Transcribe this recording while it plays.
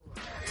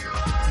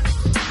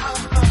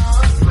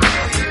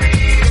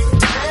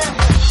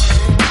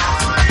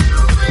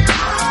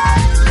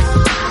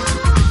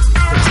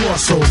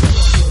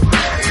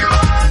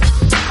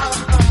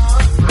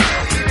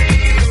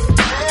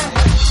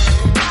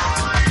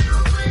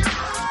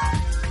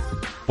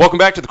Welcome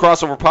back to the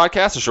Crossover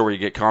Podcast, the show where you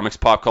get comics,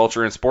 pop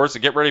culture, and sports.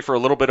 And get ready for a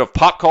little bit of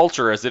pop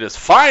culture, as it is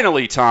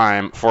finally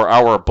time for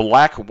our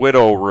Black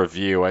Widow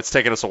review. It's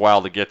taken us a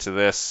while to get to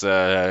this.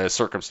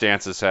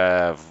 Circumstances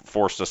have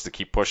forced us to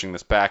keep pushing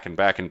this back and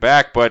back and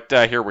back, but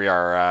here we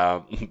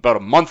are, about a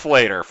month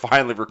later,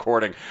 finally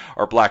recording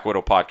our Black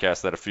Widow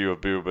podcast that a few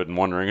of you have been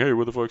wondering, hey,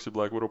 where the fuck's the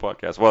Black Widow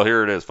podcast? Well,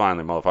 here it is,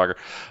 finally,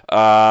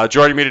 motherfucker.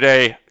 Joining me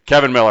today,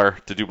 Kevin Miller,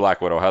 to do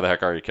Black Widow. How the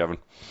heck are you, Kevin?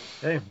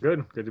 Hey,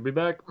 good. Good to be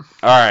back.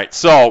 All right,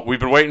 so we've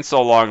been waiting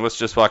so long. Let's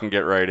just fucking get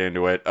right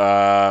into it.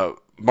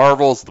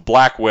 Marvel's The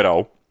Black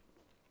Widow.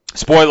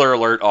 Spoiler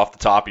alert off the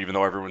top, even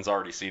though everyone's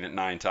already seen it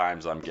 9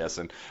 times, I'm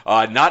guessing.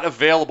 Not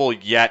available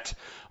yet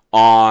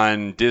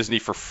on Disney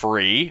for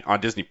free,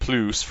 on Disney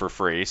Plus for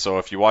free. So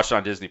if you watched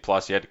on Disney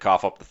Plus, you had to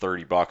cough up the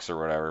 $30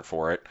 or whatever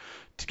for it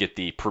to get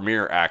the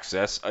premiere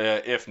access.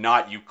 If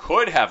not, you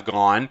could have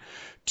gone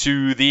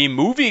to the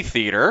movie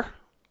theater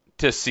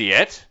to see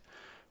it,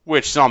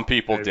 which some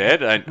people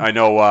did. I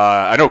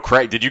know.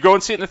 Craig, did you go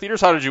and see it in the theaters?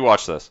 How did you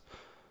watch this?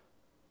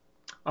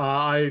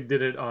 I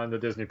did it on the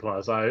Disney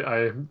Plus.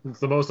 It's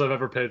the most I've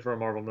ever paid for a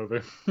Marvel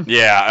movie.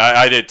 Yeah,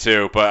 I did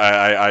too, but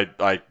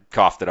I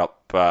coughed it up.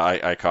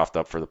 I coughed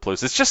up for the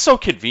Plus. It's just so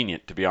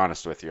convenient, to be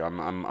honest with you.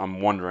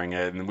 I'm wondering,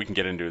 and we can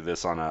get into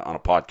this on a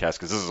podcast,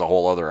 because this is a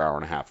whole other hour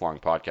and a half long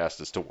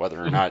podcast as to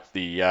whether or not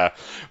the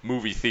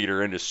movie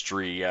theater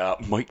industry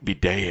might be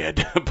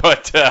dead.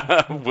 But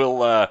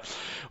we'll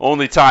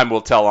only time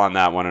will tell on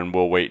that one, and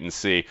we'll wait and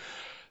see.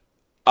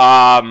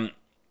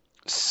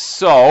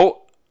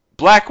 So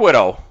Black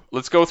Widow.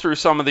 Let's go through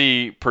some of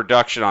the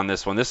production on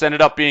this one. This ended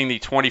up being the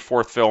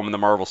 24th film in the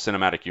Marvel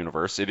Cinematic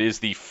Universe. It is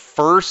the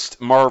first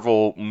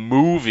Marvel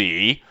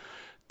movie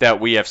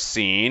that we have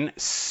seen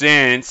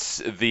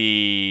since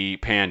the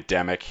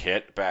pandemic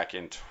hit back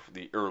in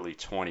the early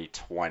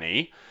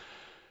 2020.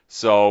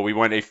 So we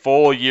went a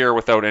full year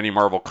without any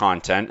Marvel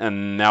content,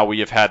 and now we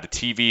have had the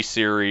TV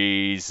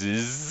series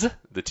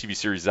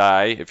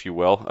I, if you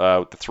will,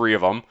 with the 3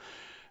 of them.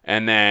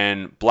 And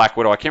then Black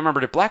Widow. I can't remember.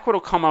 Did Black Widow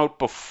come out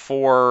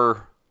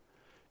before?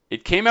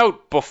 It came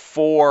out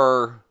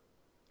before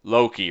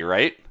Loki,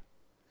 right?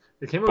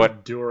 It came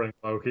out during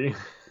Loki.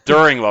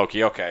 During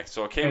Loki, okay.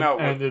 So it came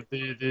out. And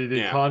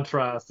the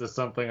contrast is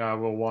something I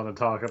will want to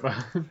talk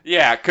about.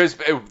 Yeah, because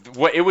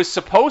it was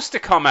supposed to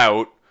come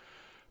out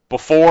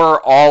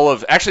before all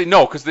of. Actually,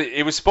 no, because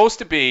it was supposed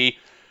to be.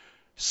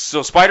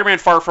 So Spider-Man: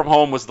 Far From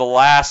Home was the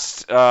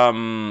last.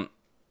 Go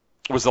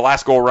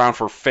around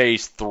for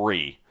Phase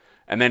 3.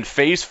 And then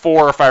Phase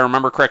 4, if I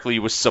remember correctly,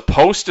 was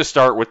supposed to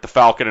start with the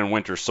Falcon and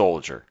Winter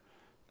Soldier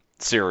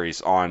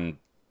series on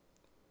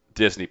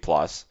Disney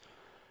Plus.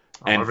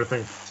 And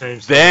everything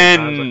changed.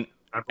 Then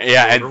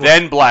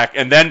then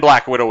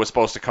Black Widow was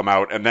supposed to come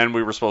out, and then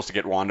we were supposed to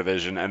get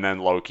WandaVision, and then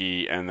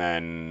Loki, and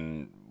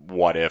then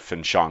What If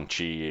and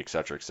Shang-Chi,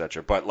 etc.,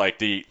 etc. But like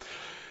the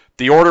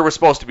order was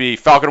supposed to be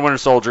Falcon and Winter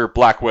Soldier,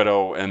 Black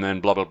Widow, and then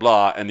blah blah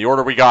blah. And the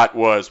order we got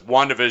was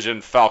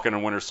WandaVision, Falcon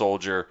and Winter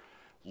Soldier,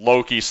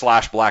 Loki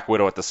 / Black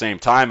Widow at the same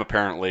time,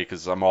 apparently,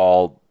 because I'm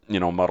all,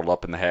 muddled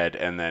up in the head,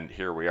 and then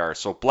here we are.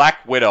 So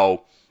Black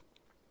Widow,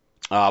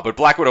 but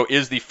Black Widow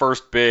is the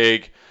first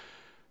big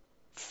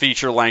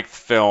feature-length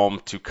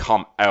film to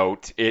come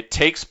out. It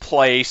takes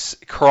place,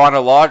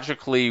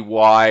 chronologically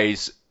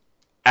wise,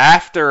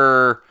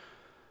 after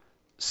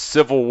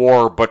Civil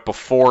War, but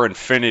before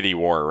Infinity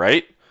War,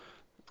 right?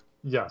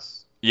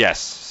 Yes. Yes.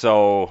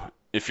 So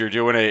if you're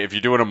doing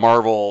a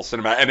Marvel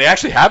cinematic, and they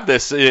actually have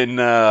this in.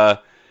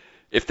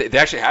 If they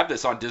actually have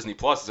this on Disney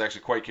Plus, it's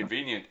actually quite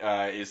convenient.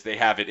 Is they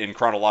have it in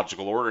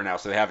chronological order now,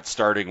 so they have it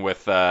starting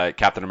with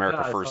Captain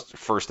America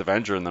first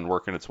Avenger, and then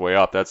working its way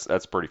up.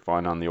 That's pretty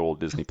fun on the old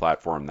Disney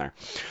platform there.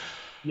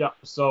 Yeah.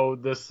 So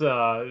this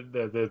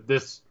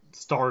this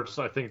starts,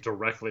 I think,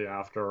 directly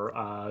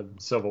after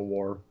Civil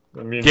War.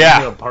 I mean,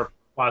 part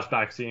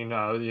flashback scene,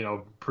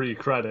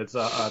 pre-credits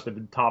at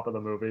the top of the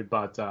movie,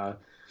 but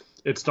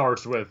it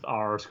starts with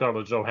our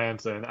Scarlett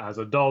Johansson as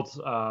adult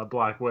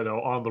Black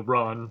Widow on the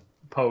run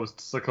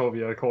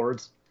post-Sokovia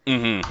Accords.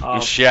 Mm-hmm.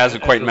 She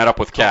hasn't quite met up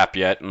with Cap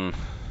yet.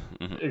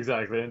 Mm-hmm.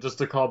 Exactly, and just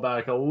to call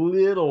back a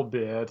little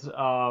bit,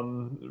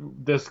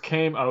 this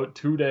came out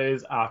 2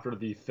 days after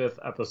the 5th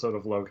episode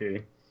of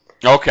Loki.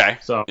 Okay.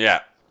 So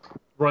yeah,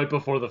 right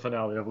before the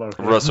finale of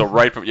Loki. So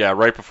right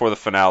before the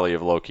finale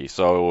of Loki.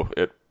 So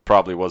it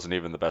probably wasn't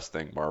even the best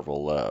thing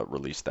Marvel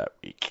released that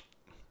week.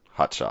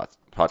 Hot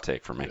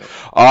take for me.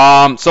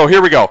 Yeah. So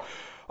here we go.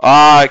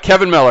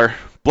 Kevin Miller,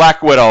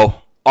 Black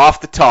Widow, off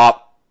the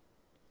top.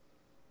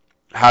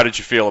 How did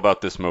you feel about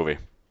this movie?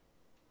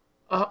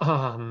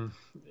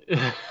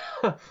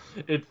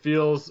 It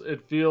feels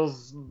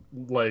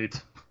late.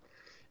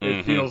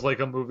 It feels like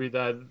a movie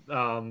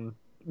that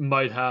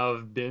might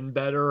have been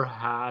better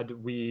had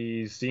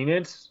we seen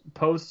it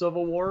post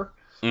Civil War.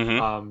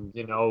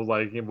 Mm-hmm.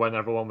 Like when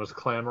everyone was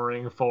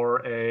clamoring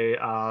for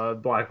a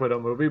Black Widow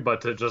movie, but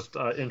to just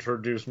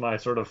introduce my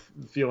sort of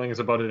feelings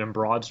about it in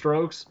broad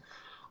strokes,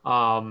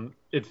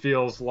 it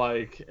feels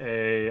like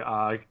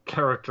a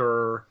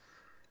character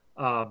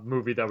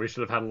movie that we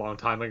should have had a long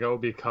time ago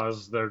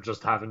because there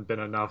just haven't been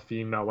enough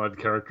female-led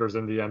characters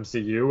in the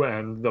MCU,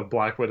 and the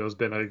Black Widow's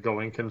been a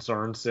going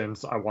concern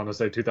since I want to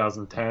say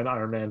 2010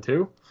 Iron Man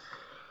 2.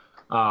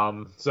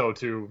 So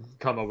to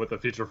come up with a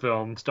feature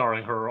film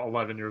starring her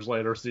 11 years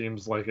later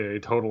seems like a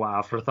total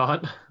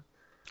afterthought.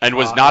 And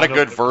was not a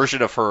good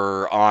version of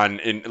her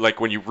like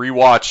when you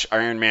rewatch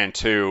Iron Man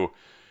 2,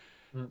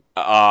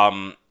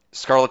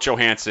 Scarlett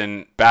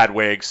Johansson, bad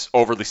wigs,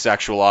 overly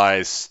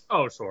sexualized.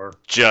 Oh, sure.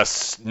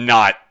 Just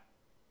not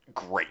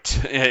great.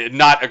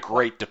 Not a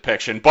great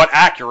depiction, but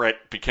accurate,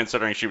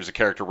 considering she was a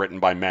character written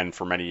by men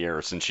for many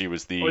years, and she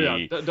was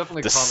the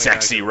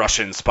sexy accurate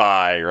Russian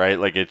spy, right?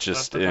 Like it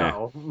just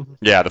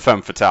yeah, the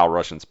femme fatale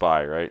Russian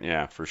spy, right?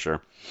 Yeah, for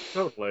sure.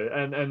 Totally,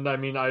 and I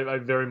mean, I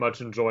very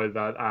much enjoyed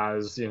that,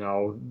 as you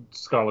know,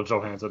 Scarlett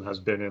Johansson has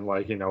been in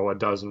like, you know, a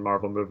dozen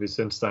Marvel movies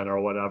since then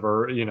or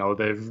whatever. You know,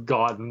 they've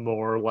gotten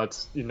more.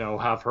 Let's, you know,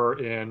 have her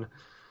in,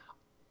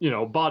 you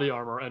know, body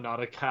armor and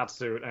not a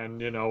catsuit,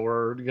 and you know,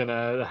 we're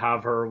gonna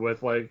have her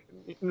with like,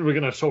 we're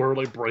gonna show her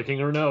like breaking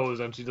her nose,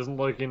 and she doesn't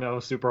look, you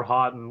know, super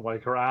hot, and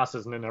like her ass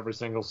isn't in every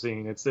single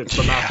scene. It's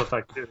the Mass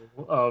Effect 2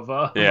 of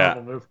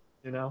Marvel movies,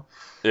 you know.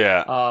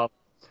 Yeah.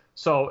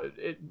 So,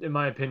 in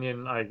my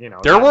opinion,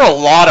 there were a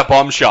lot of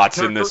bum shots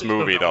in this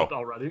movie, though.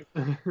 Already.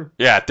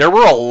 Yeah, there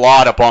were a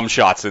lot of bum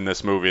shots in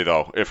this movie,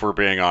 though. If we're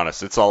being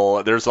honest, there's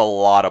a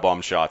lot of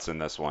bum shots in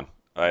this one.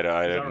 I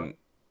didn't.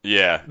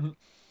 Yeah.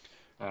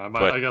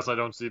 I guess I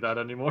don't see that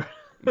anymore.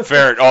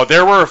 Fair. Oh,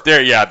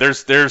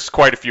 there's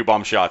quite a few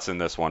bum shots in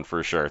this one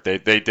for sure. They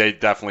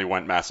definitely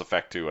went Mass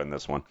Effect 2 in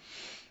this one.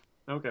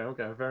 Okay,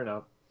 fair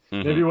enough.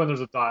 Mm-hmm. Maybe when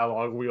there's a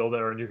dialogue wheel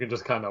there and you can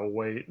just kind of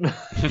wait.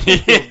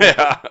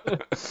 Yeah.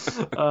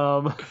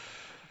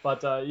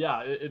 But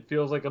yeah, it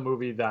feels like a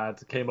movie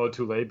that came out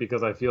too late,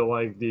 because I feel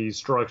like the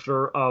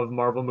structure of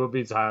Marvel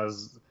movies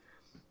has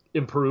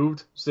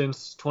improved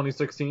since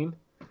 2016.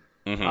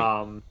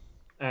 Mm-hmm.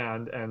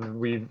 And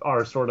we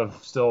are sort of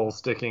still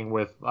sticking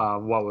with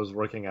what was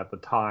working at the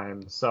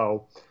time.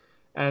 So,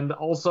 and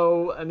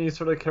also any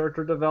sort of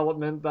character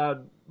development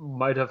that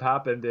might have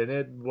happened in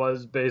it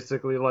was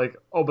basically like,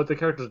 oh, but the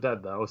character's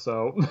dead though,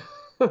 so.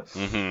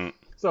 Mm-hmm.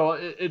 So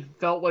it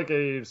felt like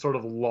a sort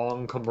of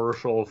long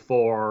commercial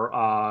for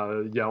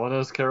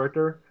Yelena's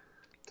character.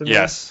 To me.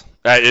 Yes,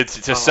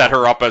 it's to set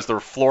her up as the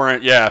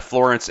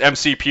Florence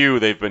MC Pugh,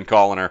 they've been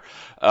calling her.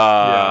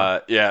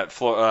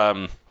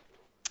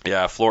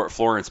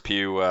 Florence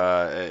Pugh,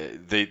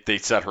 they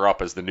set her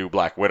up as the new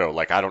Black Widow.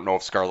 Like, I don't know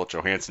if Scarlett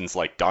Johansson's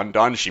like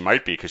done. She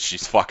might be, because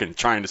she's fucking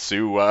trying to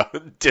sue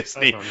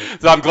Disney.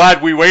 So I'm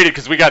glad we waited,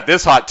 because we got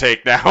this hot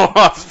take now.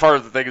 As far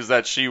as the thing is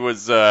that she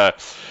was,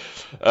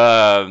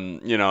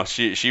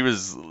 she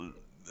was.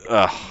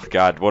 Oh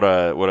God, what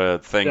a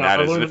thing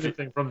that is. If I learned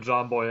anything from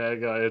John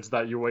Boyega, it's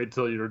that you wait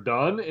till you're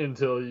done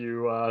until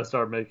you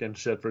start making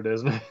shit for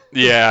Disney.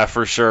 Yeah,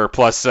 for sure.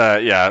 Plus,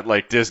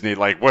 like Disney,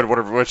 like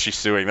what's she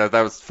suing? That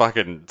was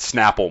fucking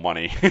Snapple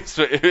money.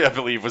 I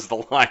believe was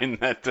the line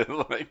that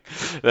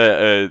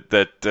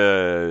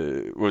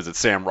was it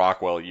Sam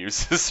Rockwell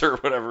uses or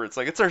whatever. It's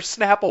like, it's our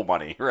Snapple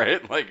money,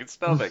 right? Like,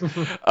 it's nothing.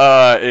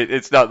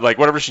 It's not like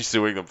whatever she's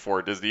suing them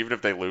for, Disney. Even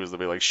if they lose, they'll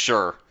be like,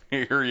 sure.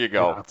 Here you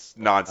go. Yeah. It's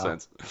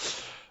nonsense.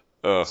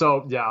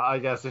 So, yeah, I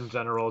guess in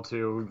general,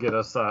 to get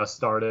us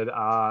started,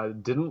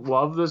 didn't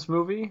love this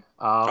movie.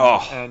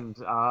 And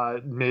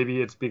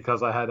maybe it's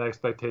because I had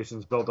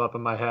expectations built up in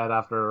my head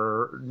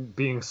after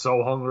being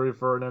so hungry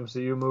for an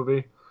MCU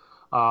movie.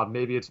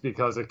 Maybe it's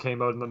because it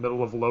came out in the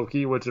middle of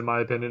Loki, which in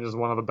my opinion is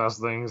one of the best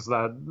things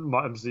that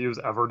MCU's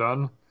ever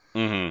done.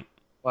 Mm-hmm.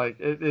 Like,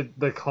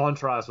 the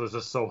contrast was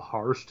just so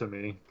harsh to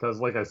me, because,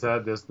 like I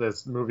said,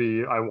 this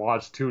movie I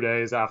watched 2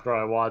 days after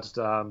I watched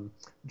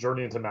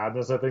Journey into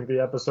Madness, I think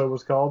the episode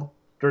was called,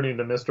 Journey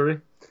into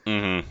Mystery,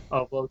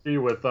 of Loki,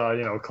 with,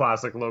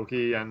 classic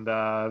Loki, and,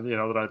 at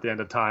the end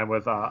of time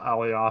with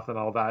Alioth and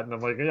all that, and I'm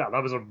like, yeah,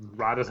 that was a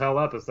rad as hell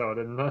episode,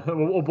 and,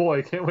 oh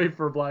boy, can't wait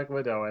for Black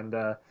Widow, and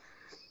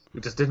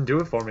it just didn't do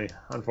it for me,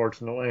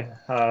 unfortunately.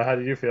 How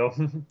did you feel?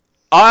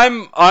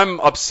 I'm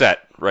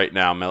upset right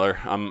now, Miller.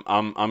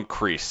 I'm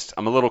creased.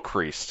 I'm a little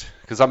creased,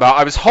 because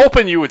I was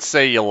hoping you would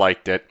say you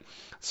liked it,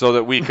 so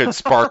that we could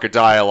spark a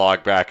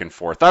dialogue back and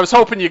forth. I was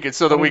hoping you could,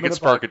 so that we could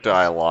spark a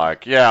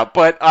dialogue. Yeah,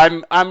 but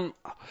I'm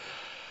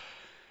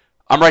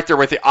right there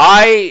with you.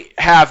 I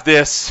have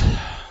this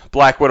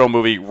Black Widow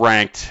movie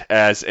ranked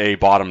as a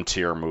bottom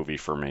tier movie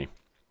for me.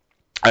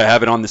 I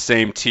have it on the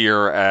same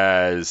tier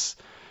as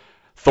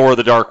Thor: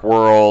 The Dark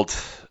World.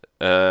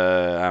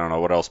 I don't know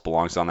what else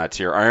belongs on that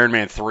tier. Iron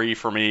Man 3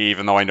 for me,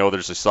 even though I know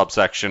there's a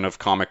subsection of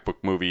comic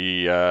book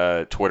movie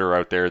Twitter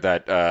out there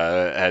that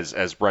has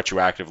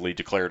retroactively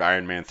declared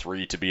Iron Man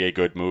 3 to be a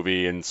good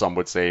movie, and some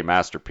would say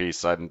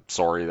masterpiece. I'm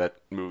sorry, that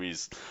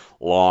movie's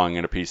long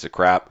and a piece of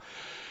crap.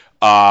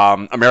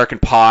 American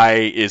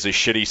Pie is a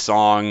shitty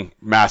song,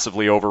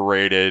 massively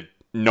overrated.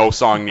 No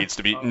song ever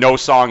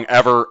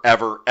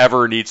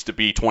needs to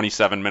be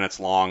 27 minutes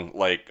long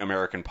like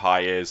American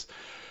Pie is.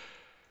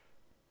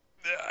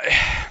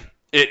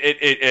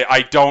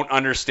 I don't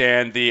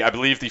understand I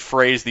believe the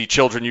phrase the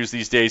children use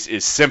these days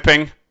is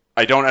simping.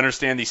 I don't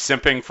understand the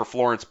simping for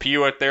Florence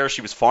Pugh out there.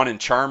 She was fun and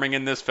charming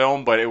in this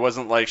film, but it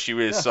wasn't like she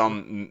was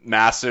some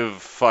massive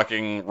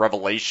fucking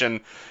revelation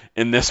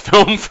in this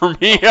film for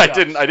me. I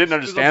didn't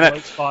understand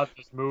that. Spot in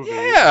this movie.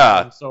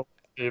 Yeah. So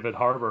David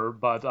Harbour,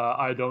 but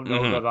I don't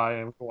know that I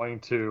am going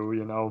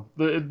to,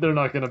 they're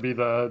not going to be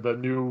the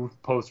new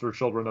poster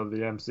children of the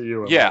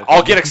MCU. Yeah,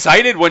 I'll get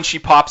excited when she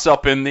pops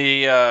up in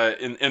the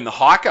in the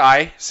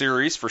Hawkeye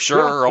series for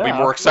sure. I'll be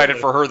more excited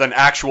for her than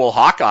actual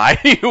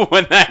Hawkeye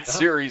when that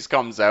series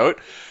comes out.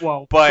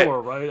 Well, but,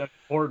 sure, right?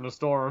 Port in a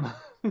storm.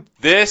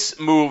 This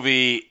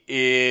movie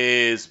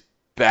is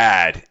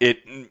bad.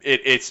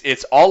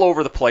 It's all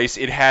over the place.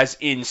 It has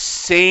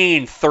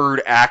insane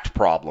third act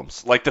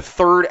problems. Like the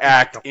third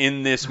act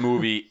in this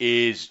movie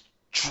is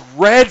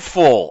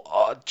dreadful.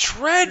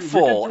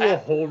 Dreadful. We can do a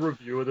whole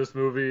review of this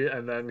movie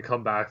and then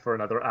come back for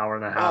another hour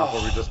and a half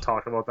where we just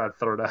talk about that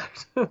third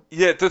act.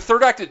 Yeah, the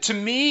third act. To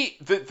me,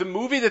 the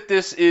movie that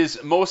this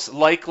is most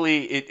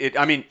likely,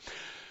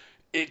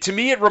 to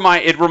me it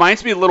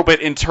reminds me a little bit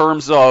in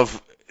terms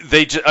of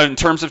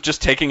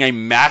just taking a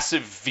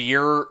massive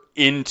veer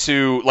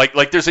into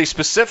like there's a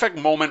specific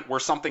moment where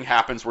something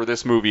happens where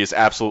this movie is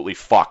absolutely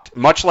fucked.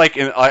 Much like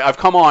I've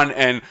come on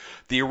and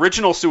the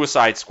original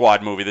Suicide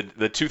Squad movie,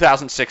 the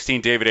 2016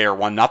 David Ayer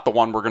one, not the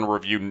one we're going to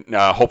review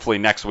hopefully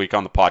next week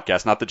on the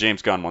podcast, not the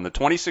James Gunn one, the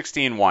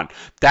 2016 one.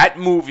 That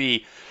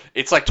movie,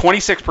 it's like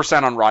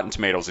 26% on Rotten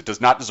Tomatoes. It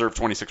does not deserve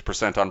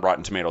 26% on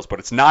Rotten Tomatoes, but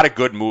it's not a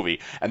good movie.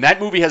 And that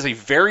movie has a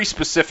very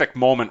specific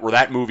moment where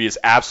that movie is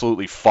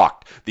absolutely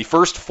fucked. The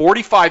first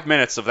 45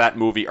 minutes of that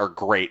movie are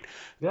great.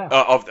 Yeah.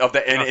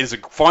 And it is a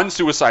fun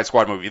Suicide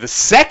Squad movie. The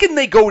second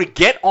they go to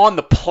get on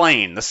the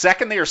plane, the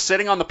second they are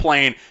sitting on the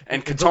plane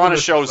and Katana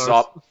shows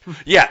up,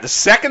 the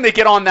second they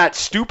get on that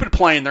stupid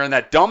plane, they're in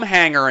that dumb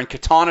hangar and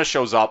Katana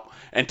shows up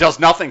and does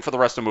nothing for the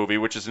rest of the movie,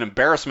 which is an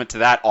embarrassment to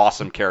that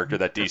awesome character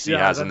that DC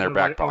has in their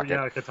back pocket.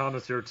 Oh, yeah,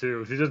 Katana's here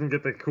too. She doesn't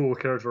get the cool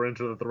character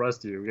intro that the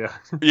rest do, yeah.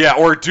 Yeah,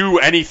 or do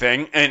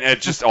anything, and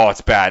it just, it's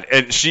bad.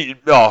 And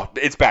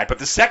it's bad. But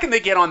the second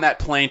they get on that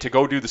plane to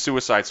go do the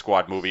Suicide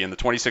Squad movie in the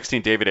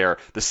 2016 David Ayer,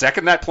 the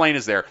second that plane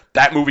is there,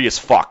 that movie is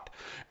fucked.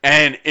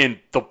 And in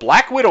the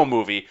Black Widow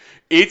movie,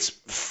 it's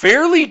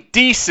fairly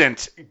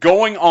decent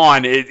going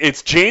on.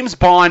 It's James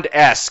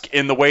Bond-esque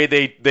in the way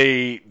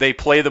they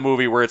play the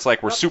movie, where it's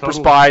like we're super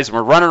spies and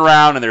we're running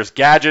around and there's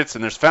gadgets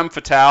and there's femme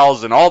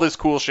fatales and all this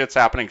cool shit's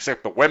happening,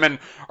 except the women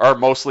are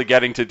mostly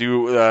getting to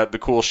do the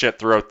cool shit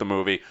throughout the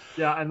movie.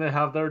 Yeah, and they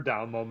have their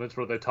down moments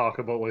where they talk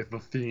about like the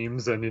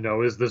themes and,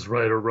 is this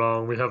right or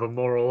wrong? We have a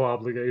moral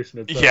obligation.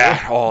 Etc.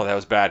 Yeah, that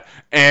was bad.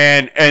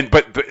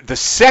 But the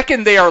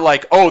second they are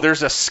like,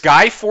 there's a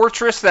sky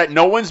fortress that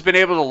no one's been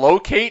able to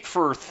locate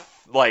for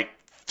like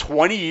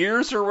 20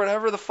 years or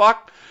whatever the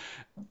fuck.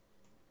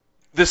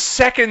 The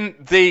second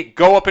they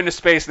go up into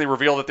space and they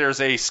reveal that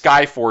there's a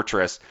sky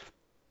fortress,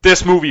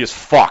 this movie is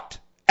fucked.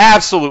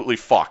 Absolutely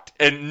fucked.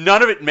 And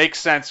none of it makes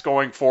sense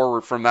going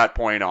forward from that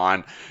point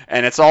on.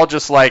 And it's all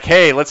just like,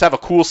 hey, let's have a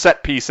cool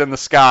set piece in the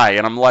sky.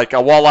 And I'm like,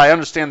 while I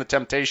understand the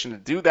temptation to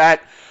do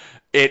that,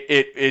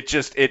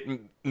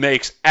 it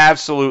makes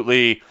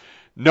absolutely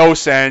no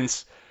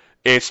sense.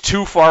 It's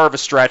too far of a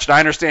stretch. And I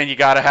understand you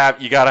gotta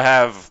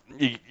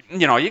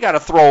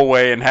throw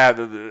away and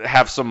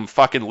have some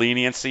fucking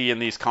leniency in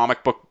these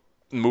comic book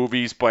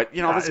movies, but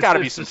there's got to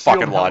be some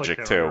fucking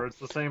logic too. It's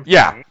the same thing.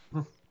 Yeah,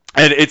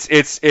 and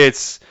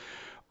it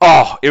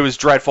was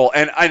dreadful.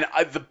 And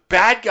the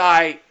bad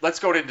guy. Let's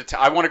go into.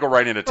 I want to go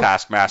right into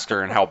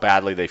Taskmaster and how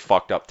badly they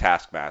fucked up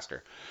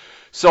Taskmaster.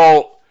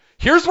 So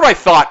here's what I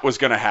thought was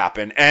going to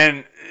happen,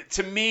 and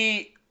to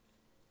me,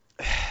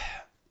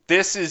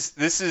 this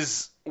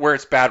is where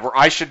it's bad, where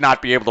I should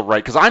not be able to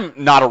write, because I'm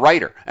not a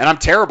writer, and I'm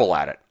terrible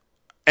at it.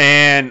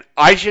 And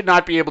I should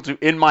not be able to,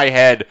 in my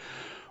head,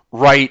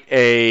 write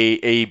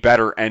a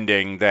better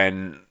ending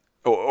than,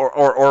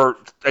 or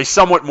a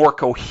somewhat more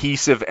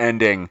cohesive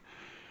ending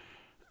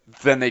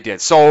than they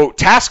did. So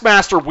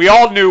Taskmaster, we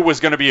all knew was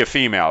going to be a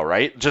female,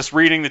 right? Just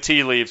reading the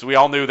tea leaves, we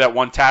all knew that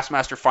when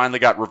Taskmaster finally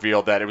got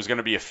revealed, that it was going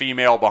to be a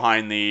female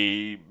behind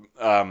the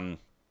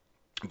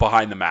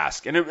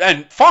mask.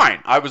 And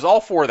fine, I was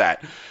all for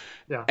that.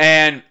 Yeah.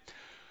 And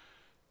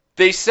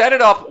they set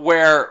it up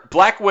where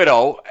Black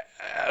Widow,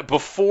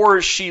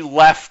 before she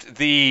left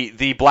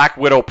the Black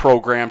Widow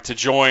program to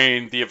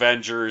join the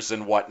Avengers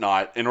and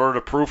whatnot, in order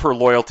to prove her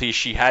loyalty,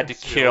 she had to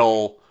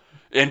kill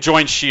and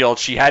join S.H.I.E.L.D.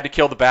 She had to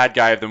kill the bad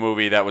guy of the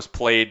movie that was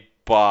played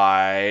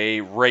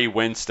by Ray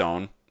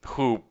Winstone,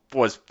 who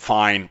was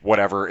fine,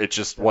 whatever. It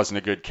just wasn't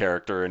a good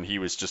character, and he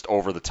was just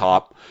over the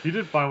top. He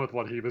did fine with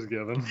what he was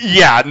given.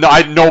 Yeah,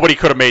 nobody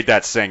could have made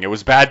that sing. It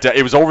was bad.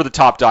 It was over the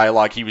top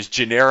dialogue. He was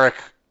generic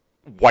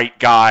white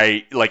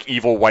guy, like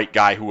evil white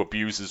guy who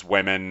abuses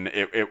women.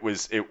 It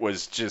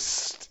was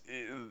just,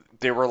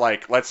 they were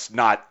like, let's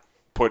not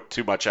put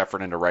too much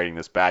effort into writing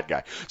this bad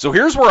guy. So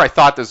here's where I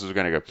thought this was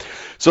going to go.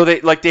 So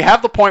they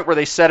have the point where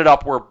they set it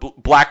up where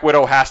Black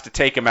Widow has to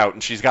take him out,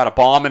 and she's got a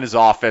bomb in his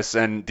office,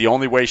 and the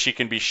only way she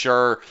can be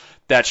sure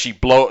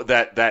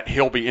that that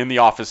he'll be in the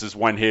office is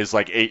when his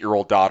like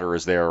 8-year-old daughter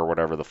is there or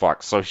whatever the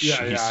fuck. So as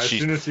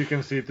soon as she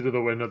can see through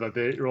the window that the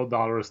 8-year-old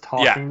daughter is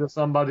talking to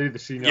somebody,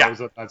 she knows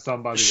that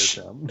somebody is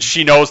him.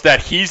 She knows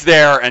that he's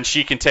there and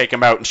she can take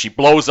him out, and she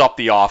blows up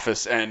the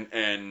office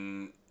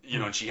and you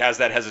know, and she has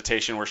that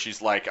hesitation where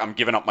she's like, I'm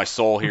giving up my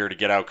soul here to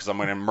get out because I'm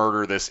going to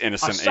murder this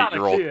innocent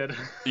 8-year-old.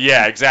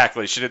 Yeah,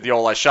 exactly. She did the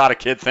old I shot a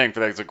kid thing.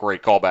 That's a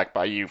great callback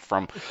by you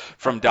from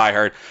Die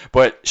Hard.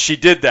 But she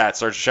did that.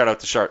 So shout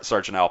out to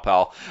Sergeant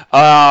Alpal.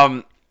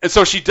 And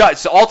so she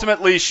does. So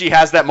ultimately, she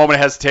has that moment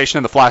of hesitation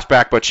in the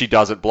flashback, but she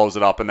does it, blows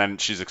it up, and then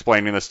she's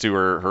explaining this to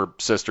her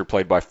sister,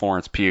 played by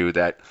Florence Pugh,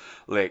 that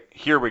like,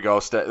 here we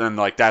go, and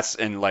like that's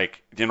in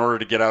order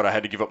to get out, I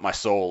had to give up my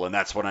soul, and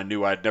that's when I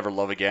knew I'd never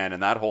love again,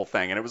 and that whole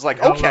thing, and it was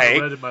like, okay,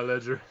 read in my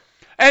ledger.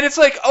 And it's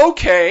like,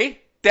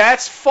 okay,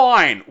 that's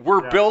fine.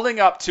 We're building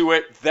up to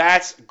it.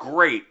 That's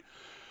great.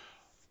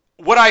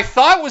 What I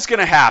thought was going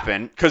to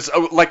happen, because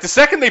like the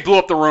second they blew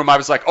up the room, I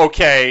was like,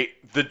 okay,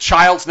 the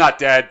child's not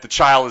dead. The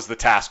child is the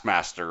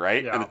Taskmaster,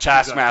 right? Yeah, and the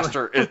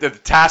Taskmaster is the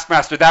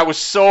Taskmaster. That was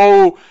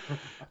so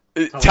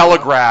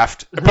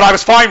telegraphed, but I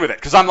was fine with it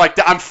because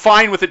I'm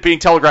fine with it being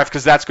telegraphed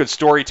because that's good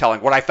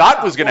storytelling. What I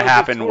thought was going to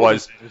happen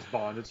was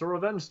it's a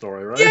revenge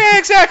story, right? Yeah,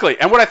 exactly.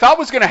 And what I thought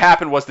was going to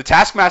happen was the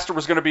Taskmaster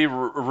was going to be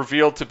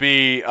revealed to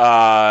be,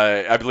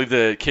 I believe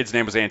the kid's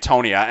name was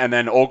Antonia, and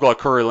then Olga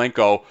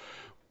Kurylenko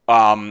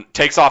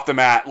takes off the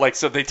mask. Like,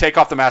 so they take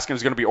off the mask and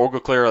it's going to be Olga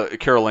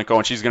Kurylenko,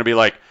 and she's going to be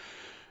like,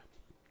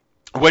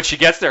 when she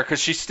gets there, because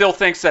she still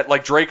thinks that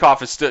like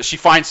Dreykov is still, she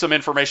finds some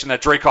information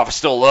that Dreykov is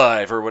still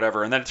alive or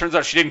whatever, and then it turns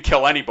out she didn't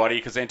kill anybody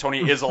because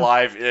Antonia is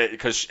alive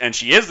and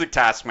she is the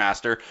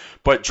Taskmaster,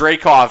 but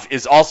Dreykov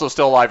is also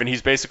still alive, and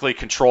he's basically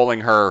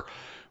controlling her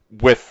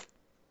with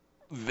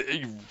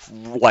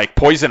like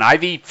poison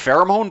ivy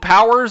pheromone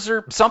powers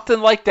or something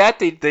like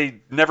that. He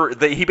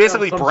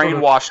basically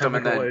brainwashed them,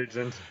 and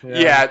then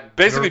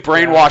basically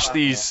brainwashed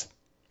these.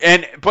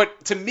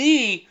 But to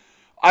me,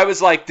 I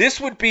was like,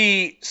 this would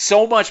be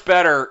so much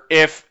better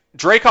if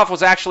Dreykov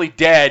was actually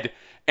dead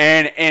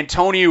and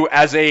Antonio,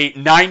 as a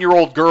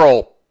 9-year-old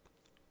girl,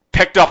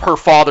 picked up her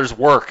father's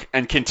work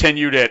and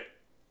continued it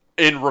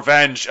in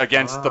revenge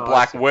against the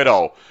Black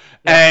Widow.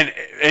 Yeah. And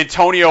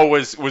Antonio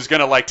was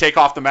going to like take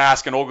off the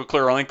mask, and Olga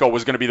Kurylenko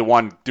was going to be the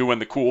one doing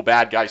the cool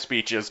bad guy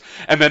speeches,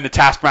 and then the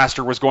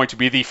Taskmaster was going to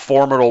be the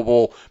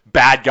formidable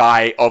bad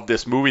guy of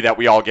this movie that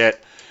we all get.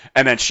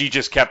 And then she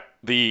just kept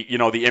the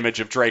image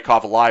of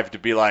Dreykov alive to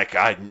be like,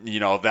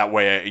 that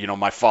way,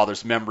 my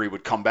father's memory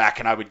would come back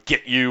and I would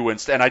get you. And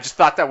I just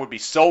thought that would be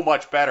so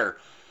much better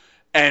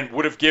and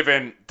would have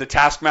given the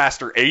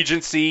Taskmaster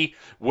agency,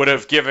 would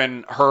have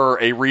given her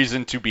a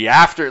reason to be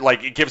after,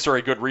 like it gives her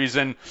a good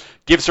reason,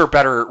 gives her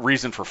better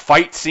reason for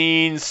fight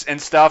scenes and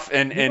stuff.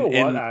 And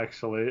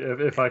actually,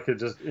 if I could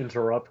just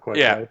interrupt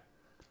quickly. Yeah.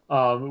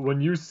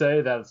 When you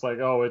say that it's like,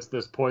 oh, it's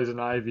this poison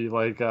ivy,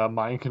 like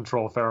mind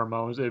control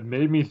pheromones, it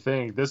made me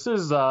think this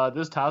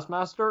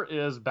Taskmaster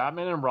is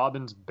Batman and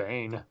Robin's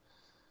Bane.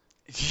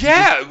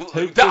 Yeah,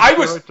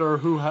 character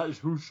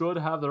who should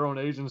have their own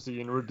agency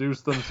and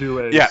reduce them to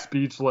a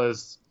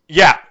speechless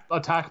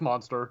attack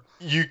monster.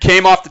 You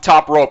came off the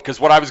top rope, because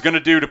what I was going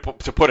to do to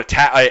put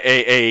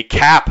a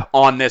cap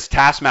on this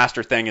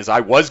Taskmaster thing is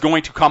I was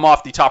going to come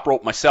off the top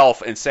rope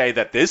myself and say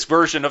that this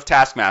version of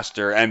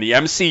Taskmaster and the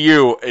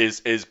MCU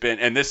is been,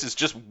 and this is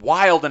just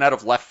wild and out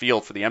of left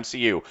field for the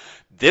MCU,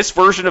 this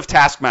version of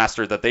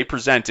Taskmaster that they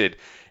presented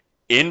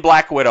in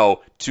Black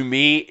Widow, to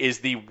me, is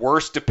the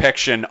worst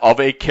depiction of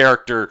a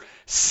character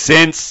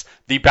since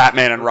the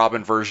Batman and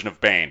Robin version of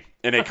Bane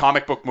in a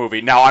comic book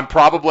movie. Now,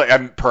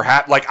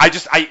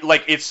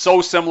 it's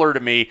so similar to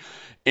me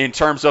in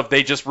terms of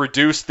they just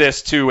reduced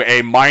this to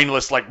a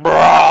mindless, like,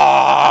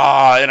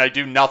 brah, and I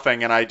do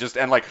nothing,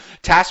 and like,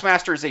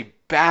 Taskmaster is a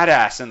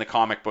badass in the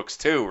comic books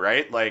too,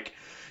 right? Like,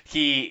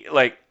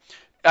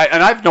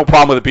 and I have no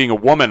problem with it being a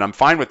woman. I'm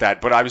fine with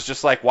that. But I was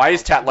just like, why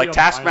is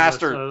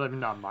Taskmaster?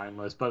 Not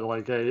mindless, but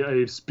like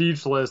a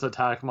speechless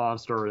attack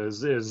monster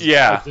is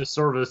a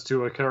disservice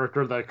to a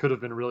character that could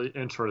have been really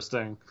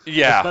interesting.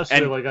 Yeah,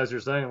 especially as you're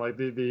saying, like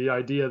the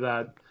idea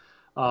that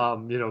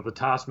the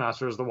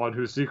Taskmaster is the one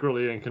who's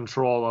secretly in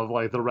control of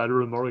like the Red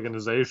Room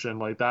organization,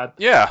 like that.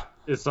 Yeah.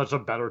 It's such a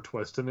better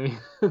twist to me.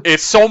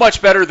 It's so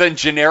much better than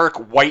generic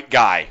old white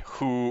guy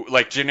who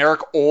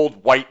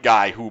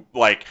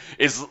like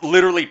is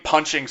literally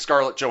punching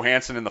Scarlett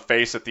Johansson in the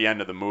face at the end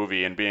of the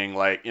movie and being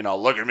like,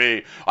 look at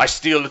me, I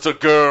steal little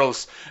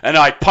girls and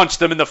I punch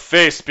them in the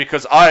face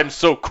because I'm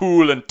so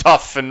cool and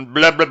tough and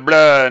blah blah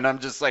blah, and I'm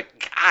just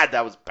like, God,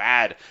 that was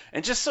bad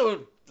and just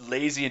so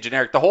lazy and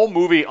generic. The whole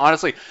movie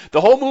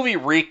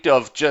reeked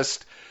of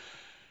just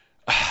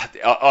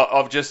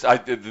of just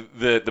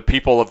the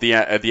people of the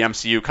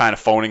MCU kind of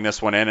phoning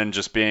this one in and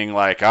just being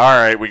like, all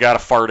right, we got to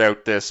fart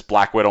out this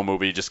Black Widow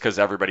movie just because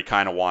everybody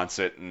kind of wants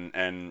it,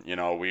 and you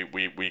know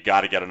we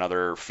got to get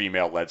another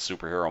female-led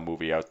superhero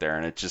movie out there.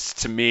 And it just,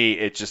 to me,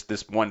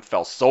 this one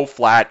fell so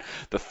flat.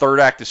 The third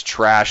act is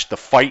trash. The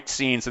fight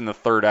scenes in the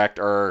third act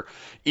are,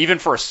 even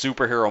for a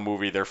superhero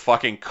movie, they're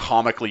fucking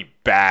comically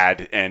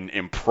bad and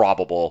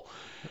improbable.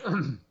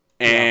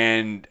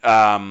 And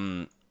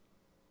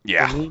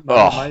yeah. For me,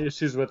 my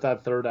issues with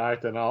that third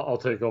act, and I'll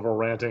take over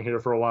ranting here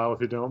for a while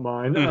if you don't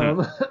mind.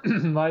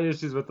 Mm-hmm. My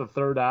issues with the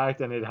third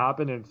act, and it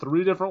happened in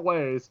 3 different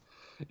ways,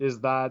 is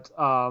that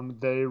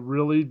they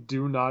really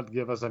do not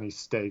give us any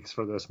stakes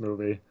for this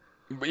movie.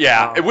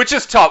 Yeah, which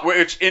is tough.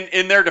 Which,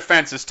 in their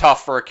defense, is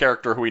tough for a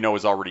character who we know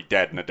is already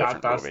dead in a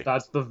different movie.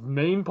 That's the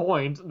main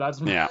point.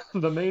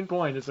 The main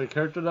point. It's a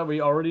character that we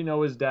already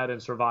know is dead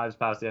and survives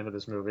past the end of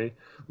this movie.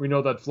 We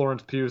know that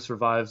Florence Pugh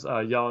survives.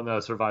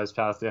 Yelena survives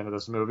past the end of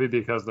this movie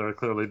because they're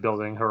clearly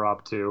building her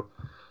up to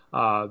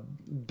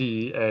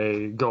be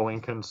a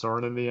going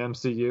concern in the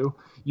MCU.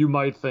 You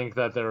might think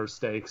that there are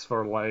stakes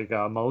for like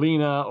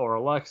Melina or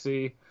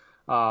Alexei.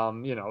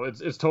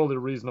 It's totally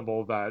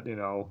reasonable that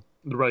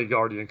the Red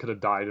Guardian could have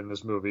died in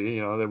this movie.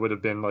 There would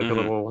have been like a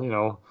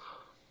little,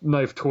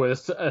 knife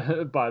twist,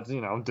 but,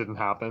 didn't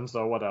happen,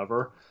 so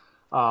whatever.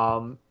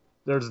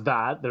 There's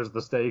that. There's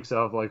the stakes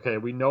of, like, hey,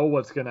 we know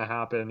what's going to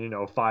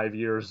happen, 5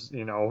 years,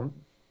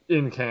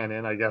 in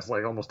canon, I guess,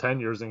 like almost 10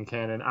 years in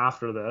canon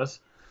after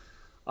this.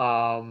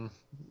 And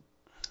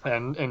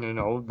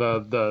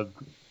the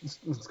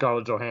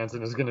Scarlett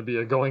Johansson is going to be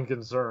a going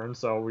concern,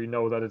 so we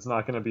know that it's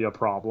not going to be a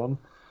problem.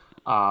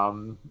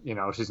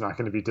 She's not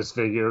going to be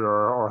disfigured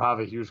or have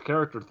a huge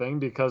character thing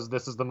because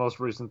this is the most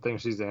recent thing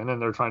she's in,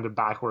 and they're trying to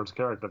backwards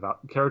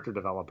character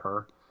develop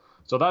her.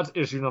 So that's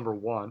issue number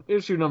 1.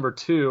 Issue number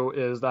 2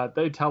 is that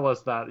they tell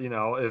us that,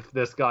 if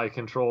this guy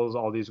controls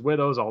all these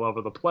widows all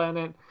over the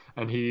planet,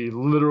 and he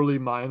literally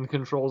mind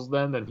controls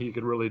them, then he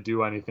could really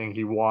do anything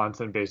he wants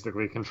and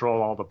basically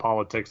control all the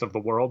politics of the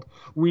world.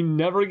 We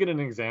never get an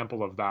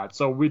example of that,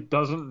 so it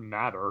doesn't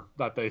matter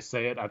that they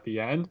say it at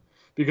the end,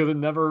 because it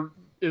never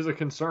is a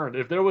concern.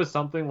 If there was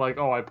something like,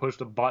 oh, I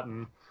pushed a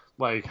button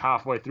like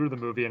halfway through the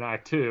movie in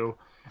Act 2,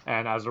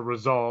 and as a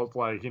result,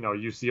 like,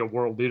 you see a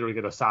world leader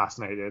get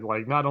assassinated,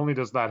 like, not only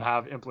does that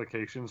have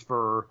implications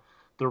for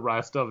the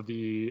rest of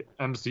the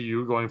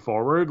MCU going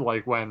forward,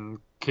 like when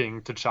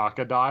King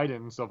T'Chaka died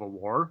in Civil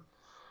War,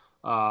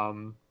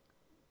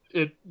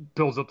 it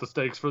builds up the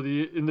stakes for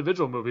the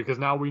individual movie, because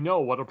now we know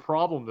what a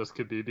problem this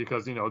could be,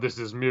 because, this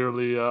is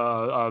merely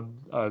a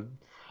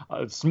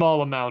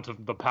small amount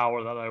of the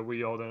power that I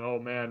wield, and oh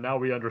man, now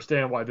we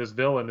understand why this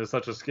villain is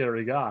such a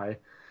scary guy,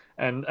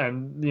 and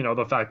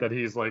the fact that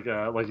he's like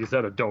you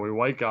said, a doughy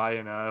white guy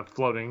in a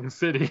floating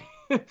city,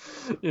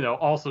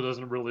 also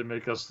doesn't really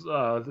make us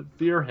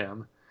fear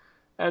him.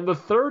 And the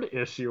third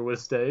issue with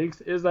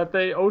stakes is that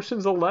they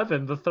Ocean's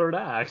 11 the third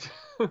act.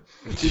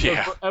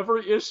 Because for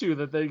every issue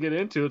that they get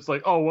into, it's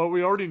like, oh well,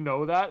 we already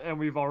know that and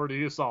we've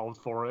already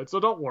solved for it, so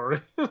don't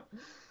worry.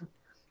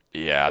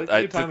 Yeah. Like,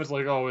 anytime it's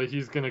like, oh,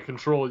 he's going to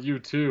control you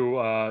too,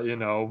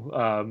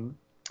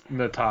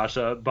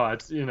 Natasha,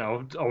 but,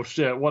 oh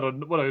shit, what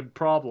a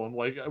problem.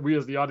 Like, we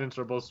as the audience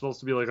are both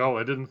supposed to be like, oh,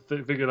 I didn't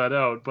figure that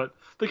out, but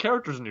the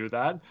characters knew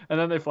that, and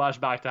then they flash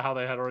back to how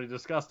they had already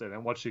discussed it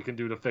and what she can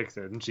do to fix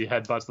it, and she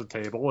headbutts the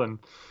table and,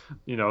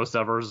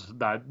 severs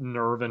that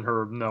nerve in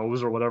her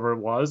nose or whatever it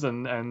was,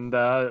 and then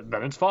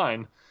it's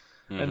fine.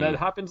 And that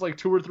happens like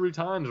 2 or 3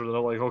 times where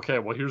they're like, okay,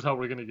 well, here's how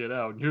we're going to get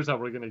out, and here's how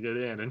we're going to get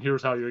in, and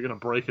here's how you're going to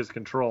break his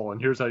control,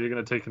 and here's how you're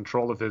going to take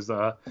control of his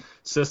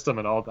system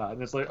and all that.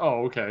 And it's like,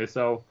 oh, okay,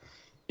 so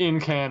in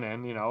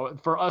canon,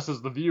 for us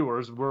as the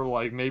viewers, we're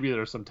like, maybe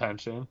there's some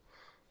tension,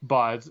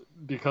 but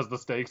because the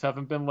stakes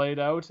haven't been laid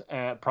out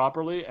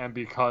properly, and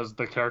because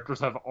the characters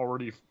have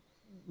already,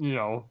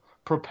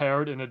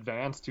 prepared in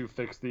advance to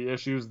fix the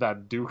issues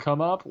that do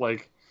come up,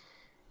 like,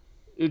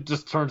 it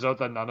just turns out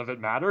that none of it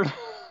mattered.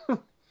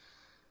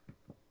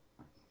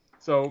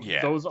 So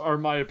those are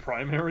my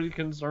primary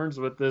concerns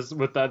with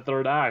that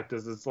third act,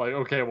 is it's like,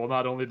 okay, well,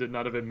 not only did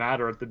none of it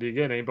matter at the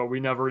beginning, but we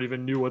never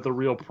even knew what the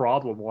real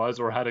problem was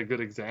or had a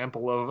good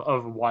example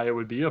of why it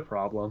would be a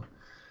problem.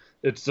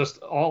 It's just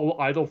all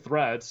idle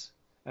threats,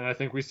 and I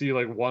think we see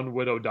like one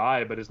widow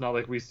die, but it's not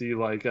like we see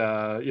like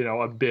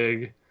a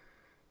big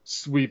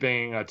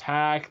sweeping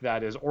attack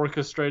that is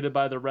orchestrated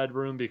by the Red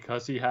Room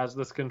because he has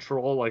this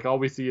control. Like, all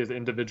we see is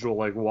individual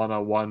like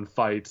one-on-one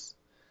fights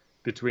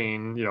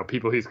between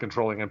people he's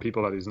controlling and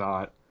people that he's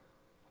not,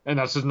 and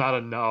that's just not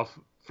enough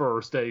for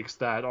stakes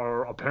that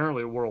are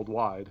apparently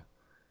worldwide.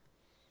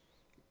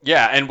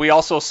 Yeah, and we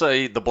also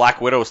see the Black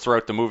Widows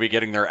throughout the movie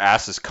getting their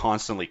asses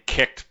constantly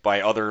kicked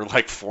by other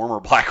like former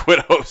Black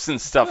Widows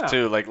and stuff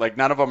too. Like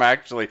none of them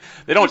actually,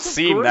 they don't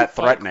seem that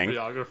threatening.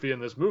 Choreography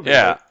in this movie.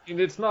 Yeah, and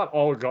it's not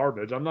all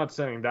garbage. I'm not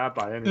saying that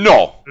by any means.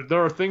 No,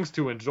 there are things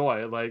to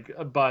enjoy, like,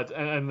 but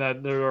and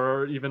that there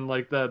are even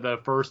like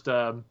the first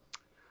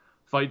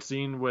fight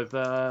scene with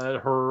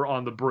her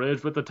on the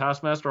bridge with the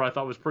Taskmaster, I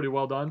thought was pretty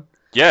well done.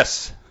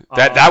 Yes,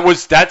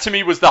 that to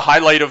me was the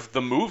highlight of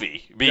the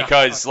movie,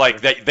 because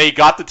they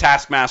got the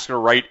Taskmaster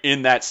right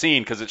in that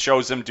scene, because it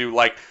shows him do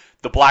like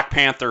the Black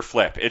Panther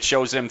flip. It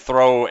shows him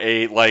throw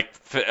a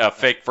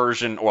fake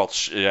version. Well,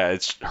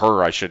 it's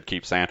her. I should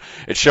keep saying.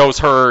 It shows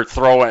her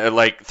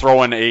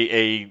throwing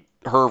a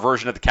her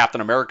version of the Captain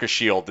America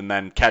shield and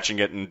then catching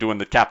it and doing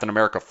the Captain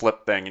America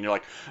flip thing, and you're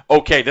like,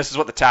 okay, this is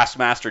what the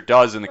Taskmaster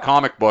does in the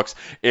comic books.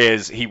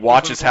 Is he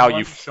watches how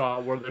you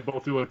shot where they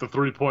both do like the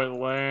 3-point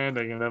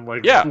landing and then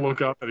look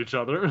up at each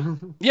other.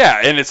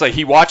 Yeah, and it's like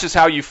he watches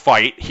how you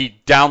fight, he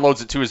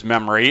downloads it to his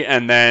memory,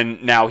 and then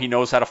now he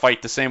knows how to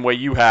fight the same way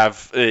you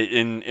have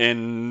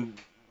in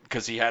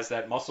because he has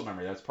that muscle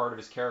memory. That's part of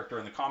his character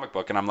in the comic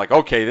book, and I'm like,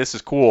 okay, this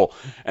is cool.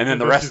 And then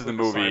the rest of the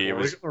movie, it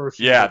was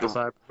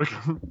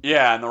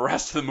and the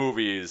rest of the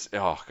movie is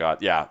oh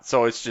god, yeah.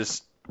 So it's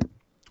just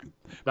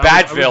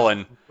bad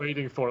villain.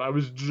 I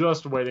was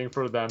just waiting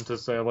for them to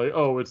say like,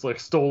 oh, it's like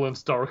stolen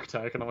Stark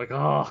tech, and I'm like,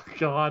 oh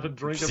god, a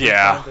drink of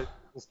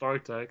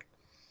Stark tech.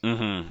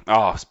 Mm-hmm.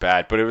 Oh, it's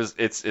bad, but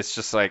it's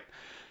just like,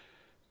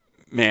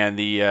 man,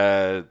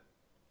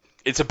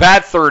 it's a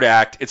bad third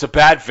act. It's a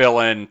bad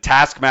villain.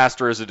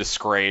 Taskmaster is a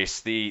disgrace.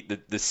 The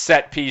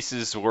set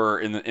pieces were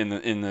in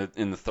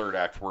the third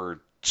act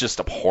were just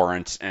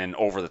abhorrent and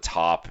over the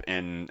top,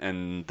 and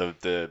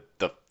the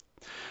a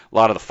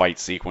lot of the fight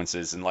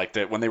sequences and like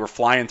when they were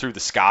flying through the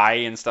sky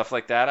and stuff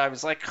like that, I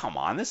was like, come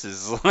on, this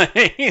is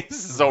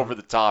over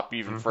the top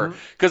even for,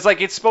 because like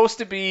it's supposed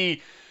to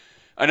be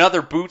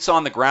another boots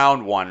on the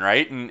ground one,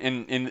 right? And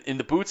in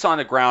the boots on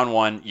the ground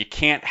one, you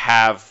can't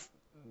have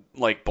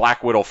like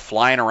Black Widow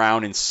flying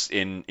around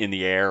in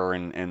the air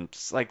and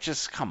like,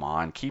 just come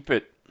on, keep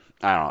it.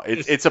 I don't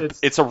know.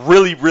 It's a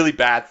really, really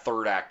bad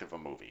third act of a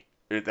movie.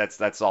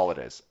 That's all it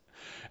is.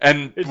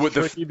 And it's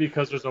tricky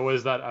because there's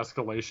always that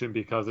escalation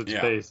because it's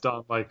based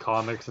on like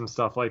comics and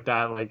stuff like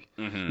that. Like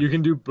you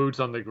can do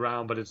boots on the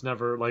ground, but it's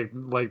never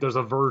like there's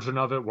a version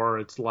of it where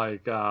it's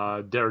like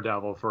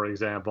Daredevil, for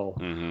example,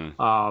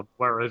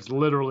 where it's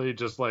literally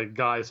just like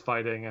guys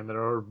fighting and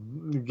they're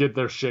get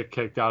their shit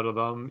kicked out of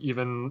them,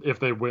 even if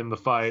they win the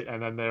fight,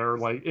 and then they're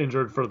like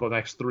injured for the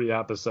next 3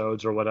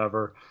 episodes or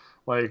whatever.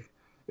 Like,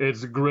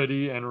 it's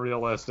gritty and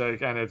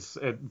realistic, and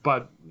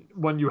but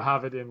when you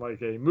have it in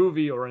like a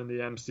movie or in the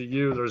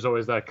MCU, there's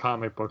always that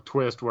comic book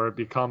twist where it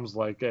becomes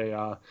like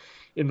in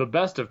the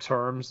best of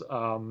terms,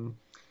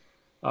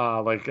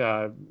 like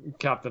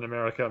Captain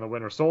America and the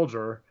Winter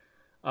Soldier,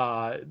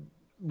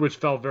 which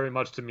felt very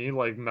much to me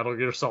like Metal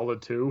Gear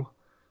Solid 2,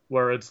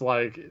 where it's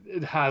like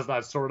it has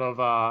that sort of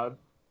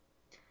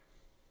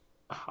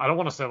I don't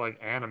want to say like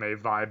anime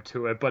vibe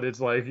to it, but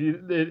it's like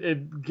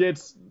it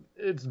gets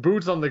its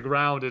boots on the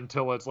ground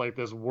until it's like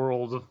this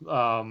world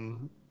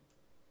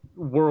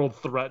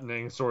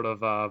threatening sort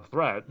of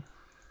threat.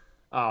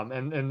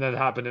 And that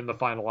happened in the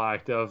final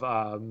act of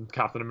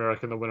Captain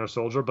America and the Winter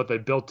Soldier, but they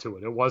built to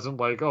it. It wasn't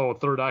like, oh,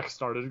 third act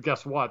started,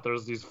 guess what?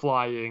 There's this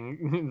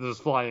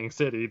flying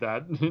city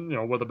that,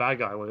 where the bad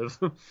guy lives.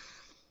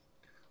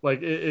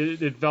 Like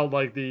it felt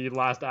like the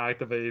last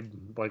act of a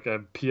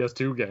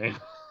PS2 game.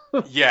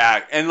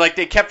 Yeah, and like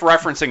they kept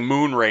referencing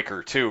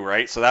Moonraker too,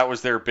 right? So that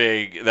was their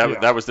big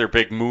that was their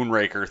big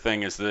Moonraker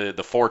thing, is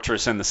the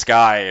fortress in the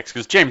sky,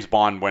 because James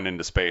Bond went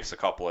into space a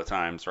couple of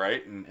times,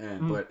 right?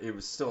 And but it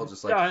was still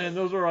just like, and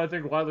those are, I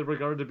think, widely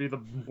regarded to be the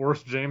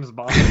worst James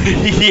Bond.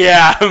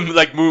 Yeah,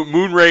 like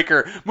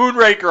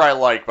Moonraker I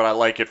like, but I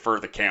like it for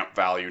the camp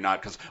value,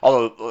 not because,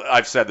 although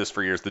I've said this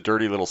for years, the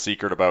dirty little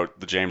secret about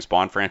the James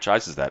Bond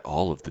franchise is that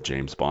all of the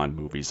James Bond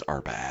movies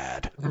are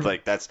bad.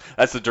 Like that's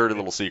the dirty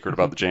little secret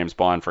about the James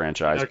Bond franchise.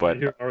 But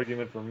hear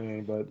argument from me,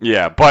 but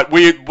yeah, but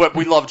we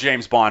love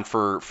James Bond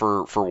for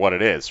what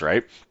it is,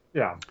 right?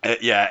 Yeah.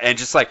 Yeah, and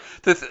just like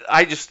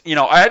I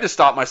had to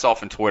stop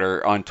myself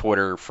on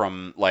Twitter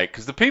from like,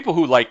 because the people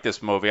who like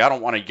this movie, I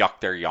don't want to yuck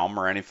their yum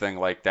or anything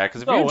like that,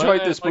 because if you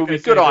enjoyed this movie,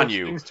 good on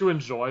you. Things to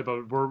enjoy,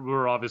 but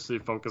we're obviously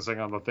focusing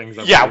on the things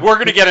that we're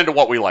gonna get into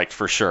what we liked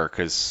for sure,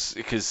 because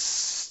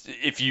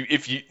if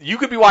you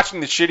could be watching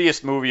the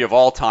shittiest movie of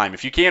all time,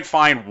 if you can't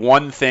find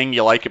one thing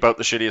you like about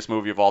the shittiest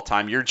movie of all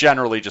time, you're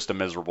generally just a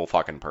miserable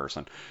fucking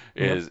person.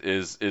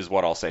 Is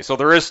what I'll say. So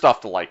there is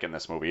stuff to like in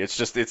this movie. It's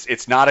just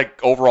it's not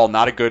overall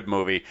not a good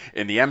movie.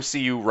 In the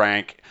MCU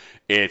rank,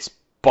 it's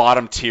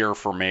bottom tier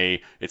for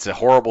me. It's a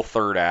horrible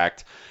third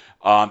act.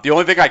 The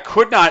only thing I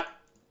could not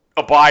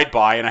abide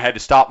by, and I had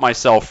to stop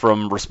myself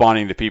from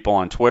responding to people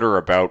on Twitter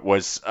about,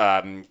 was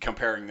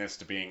comparing this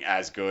to being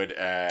as good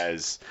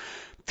as,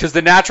 because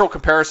the natural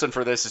comparison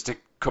for this is to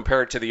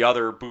compare it to the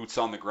other boots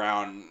on the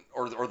ground,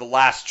 or the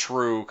last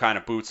true kind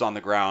of boots on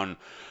the ground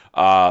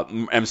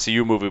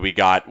MCU movie we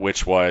got,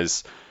 which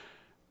was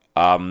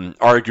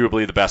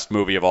arguably the best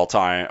movie of all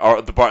time,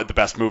 or the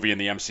best movie in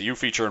the MCU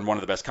feature, and one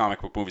of the best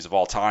comic book movies of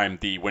all time,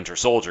 the Winter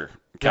Soldier,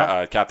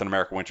 Captain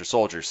America Winter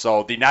Soldier.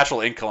 So the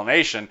natural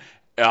inclination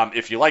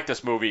if you like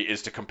this movie,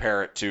 is to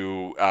compare it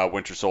to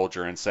Winter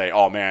Soldier and say,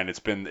 oh man, it's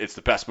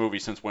the best movie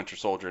since Winter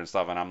Soldier and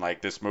stuff. And I'm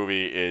like, this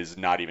movie is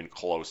not even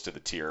close to the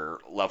tier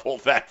level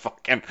that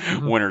fucking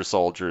Winter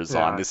Soldier is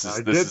on. This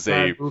is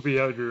a movie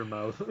out of your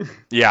mouth.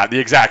 Yeah,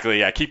 exactly.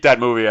 Yeah, keep that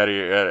movie out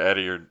of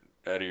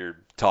your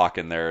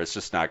talking there. It's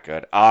just not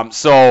good.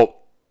 So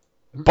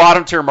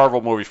bottom tier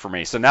Marvel movie for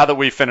me. So now that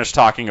we've finished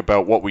talking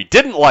about what we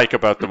didn't like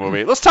about the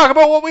movie, let's talk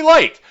about what we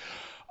liked.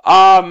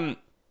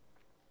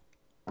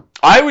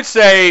 I would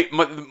say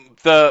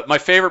my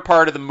favorite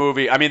part of the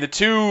movie, I mean, the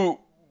two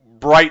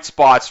bright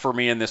spots for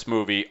me in this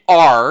movie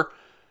are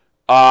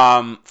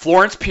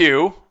Florence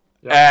Pugh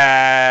as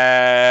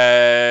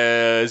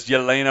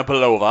Yelena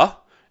Belova,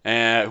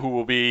 who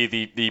will be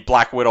the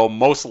Black Widow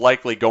most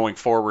likely going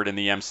forward in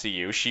the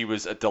MCU. She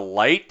was a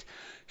delight.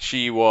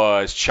 She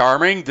was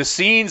charming. The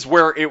scenes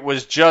where it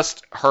was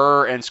just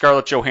her and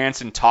Scarlett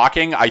Johansson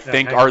talking, I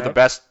think are the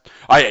best.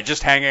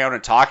 Just hanging out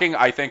and talking,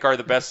 I think are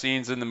the best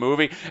scenes in the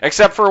movie.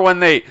 Except for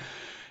when they,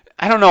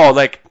 I don't know,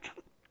 like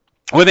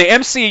when they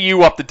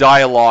MCU up the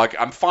dialogue,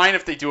 I'm fine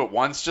if they do it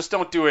once. Just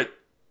don't do it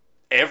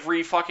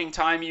every fucking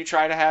time you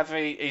try to have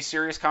a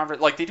serious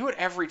conversation. Like they do it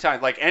every time.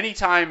 Like any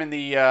time in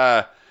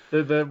the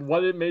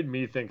what it made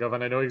me think of,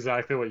 and I know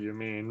exactly what you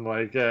mean,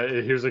 like,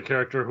 here's a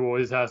character who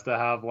always has to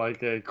have,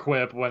 like, a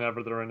quip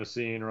whenever they're in a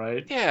scene,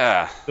 right?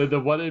 Yeah.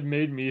 What it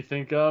made me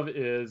think of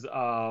is,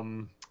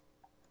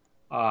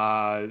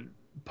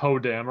 Poe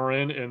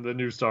Dameron in the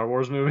new Star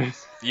Wars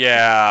movies.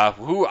 Yeah,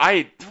 Poe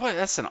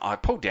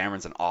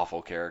Dameron's an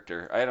awful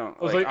character. I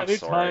don't. Like I'm anytime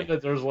sorry.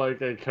 that there's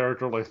like a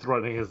character like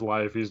threatening his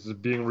life, he's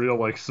just being real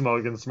like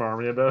smug and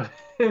smarmy about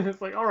it.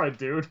 It's like, all right,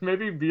 dude,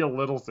 maybe be a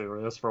little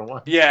serious for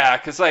once. Yeah,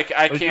 because I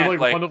can't you're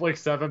like one of like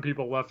 7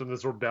 people left in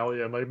this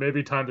rebellion. Like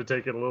maybe time to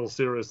take it a little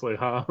seriously,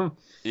 huh?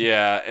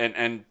 Yeah,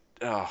 and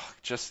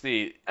just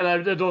the. And I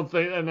don't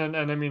think, and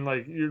I mean,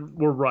 like,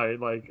 we're right.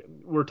 Like,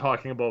 we're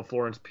talking about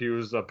Florence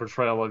Pugh's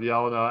portrayal of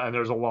Yelena, and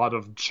there's a lot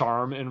of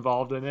charm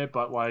involved in it,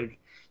 but, like,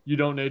 you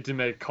don't need to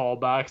make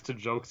callbacks to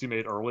jokes you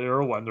made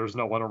earlier when there's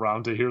no one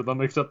around to hear them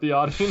except the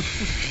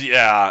audience.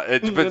 Yeah,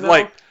 but,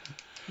 like,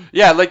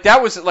 yeah, like,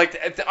 that was,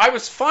 like, I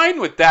was fine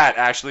with that,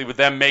 actually, with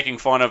them making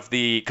fun of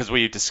because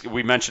we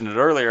mentioned it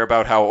earlier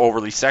about how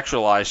overly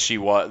sexualized she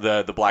was,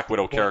 the Black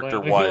Widow character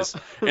was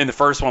in the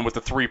first one with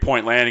the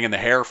 3-point landing and the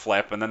hair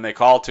flip, and then they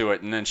called to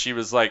it, and then she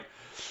was like,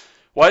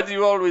 why do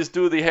you always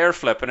do the hair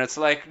flip? And it's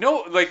like,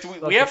 no, like,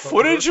 we have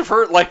footage of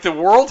her, like, the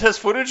world has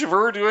footage of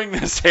her doing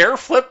this hair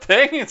flip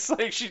thing. It's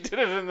like, she did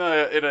it and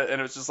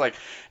it was just like,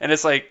 and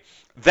it's like,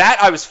 that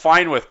I was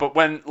fine with, but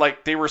when,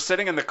 like, they were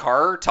sitting in the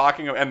car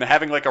talking and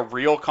having, like, a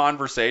real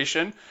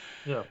conversation,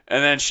 and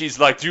then she's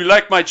like, do you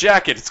like my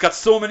jacket? It's got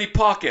so many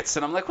pockets.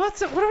 And I'm like,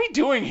 what are we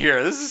doing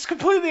here? This is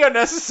completely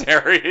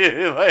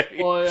unnecessary. Like,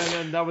 well,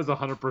 and that was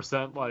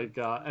 100%, like,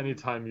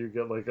 anytime you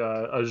get, like,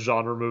 a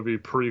genre movie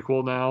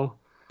prequel now,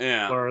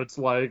 where it's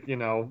like, you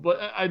know, but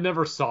I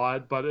never saw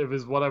it, but it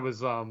was what I was,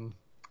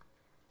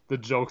 the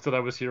joke that I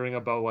was hearing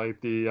about,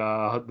 like,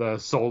 the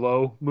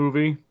Solo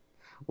movie.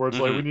 Where it's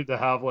like, we need to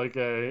have, like,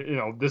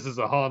 this is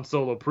a Han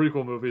Solo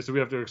prequel movie, so we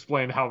have to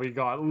explain how he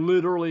got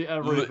literally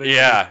everything.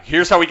 Yeah,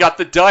 here's how he got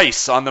the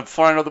dice on the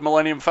front of the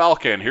Millennium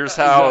Falcon. Here's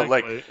how,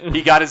 like,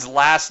 he got his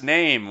last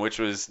name, which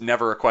was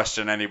never a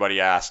question anybody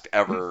asked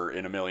ever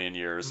in a million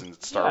years. And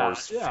Star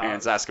Wars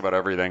fans ask about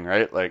everything,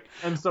 right? Like,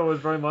 and so it was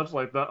very much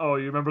like that. Oh,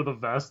 you remember the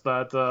vest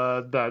that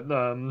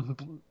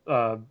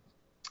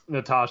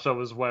Natasha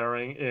was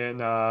wearing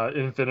in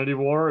Infinity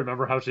War?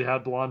 Remember how she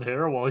had blonde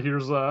hair? Well,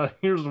 here's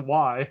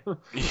why.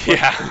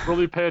 Yeah.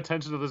 Really pay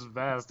attention to this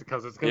vest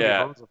because it's going to be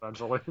hers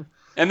eventually.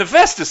 And the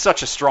vest is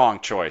such a strong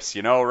choice,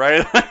 you know,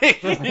 right?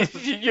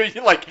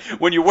 you like,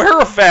 when you wear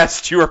a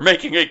vest, you are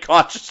making a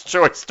conscious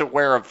choice to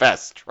wear a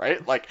vest,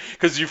 right? Like,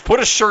 because you've put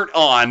a shirt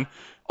on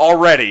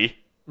already,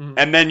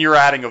 and then you're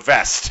adding a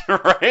vest,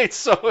 right?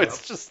 So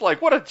it's just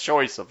like, what a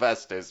choice a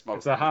vest is most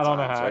of the time. It's a hat on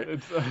a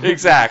hat. Right?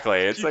 Exactly.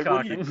 It's like,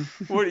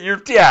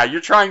 you're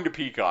trying to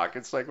peacock.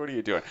 It's like, what are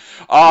you doing?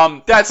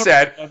 That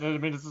said, I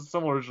mean, it's a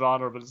similar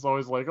genre, but it's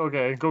always like,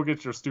 okay, go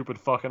get your stupid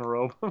fucking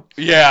robe.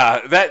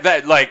 Yeah,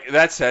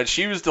 that said,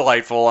 she was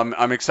delightful.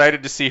 I'm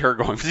excited to see her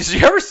going.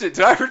 Did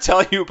I ever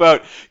tell you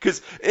about?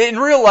 Because in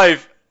real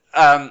life,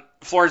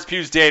 Florence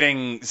Pugh's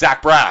dating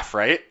Zach Braff,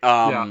 right?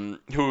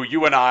 Who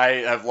you and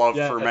I have loved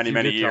for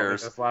many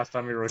years. That's last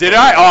time we were. Did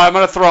I? Oh,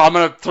 I'm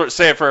gonna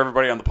say it for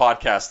everybody on the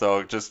podcast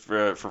though, just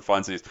for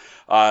funsies.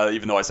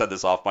 Even though I said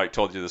this off mic,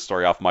 told you this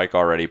story off mic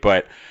already,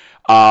 but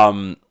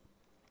I've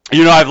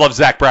loved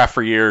Zach Braff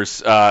for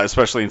years,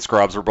 especially in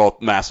Scrubs. We're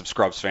both massive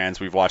Scrubs fans.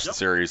 We've watched the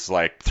series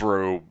like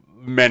through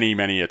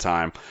many a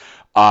time.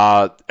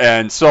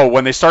 And so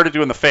when they started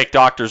doing the Fake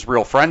Doctors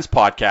Real Friends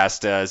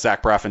podcast,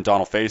 Zach Braff and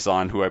Donald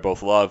Faison, who I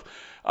both love,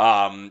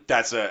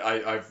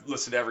 I've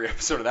listened to every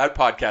episode of that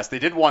podcast. They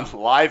did one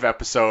live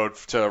episode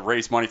to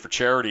raise money for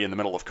charity in the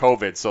middle of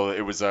COVID, so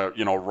it was a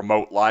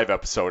remote live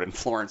episode, and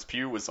Florence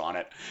Pugh was on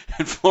it.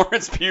 And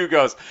Florence Pugh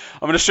goes, "I'm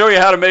going to show you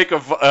how to make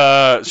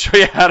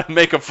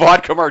a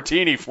vodka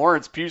martini,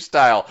 Florence Pugh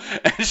style."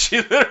 And she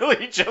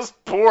literally just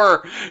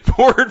poured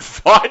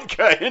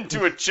vodka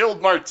into a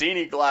chilled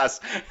martini glass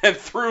and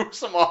threw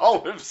some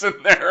olives in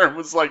there and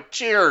was like,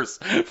 "Cheers,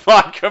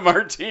 vodka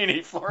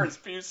martini, Florence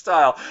Pugh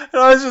style."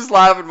 And I was just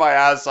laughing my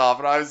ass off,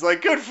 and I was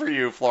like, "Good for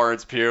you,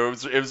 Florence Pugh."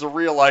 It was a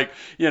real, like,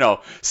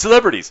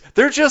 celebrities,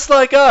 they're just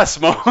like us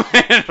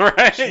moment,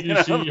 right? She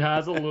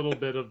has a little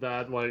bit of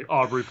that, like,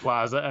 Aubrey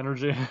Plaza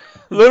energy.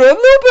 little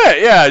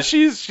bit, yeah.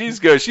 She's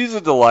good. She's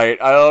a delight.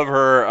 I love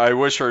her. I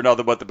wish her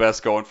nothing but the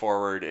best going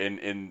forward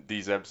in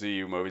these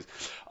MCU movies.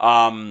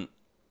 I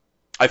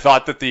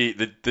thought that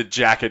the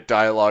jacket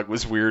dialogue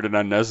was weird and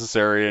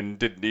unnecessary and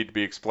didn't need to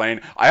be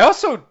explained. I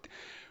also,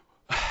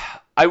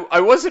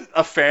 I wasn't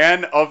a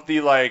fan of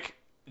the, like,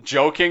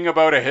 joking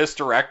about a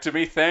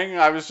hysterectomy thing.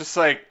 I was just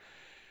like,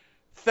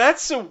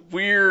 that's a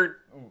weird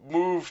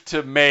move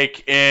to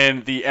make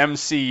in the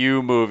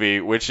MCU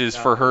movie, which is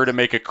for her to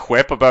make a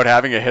quip about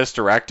having a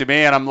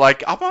hysterectomy. And I'm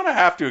like, I'm going to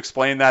have to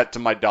explain that to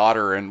my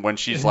daughter, and when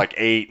she's like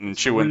 8 and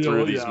chewing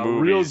through these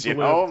movies, I'm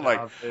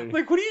like,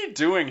 what are you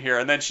doing here?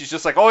 And then she's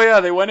just like, oh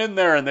yeah, they went in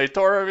there and they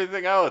tore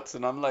everything out.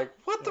 And I'm like,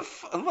 what the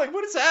I'm like,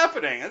 what is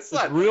happening? It's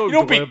not, you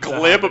don't be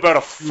glib about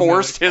a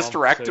forced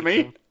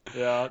hysterectomy.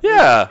 Yeah.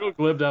 It's real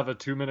glib to have a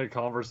 2-minute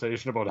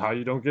conversation about how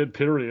you don't get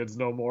periods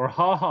no more.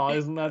 Haha,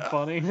 isn't that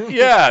funny?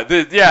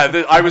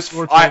 I was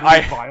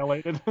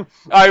violated.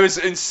 I was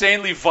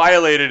insanely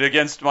violated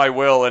against my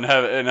will and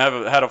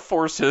have had a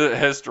forced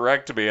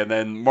hysterectomy, and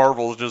then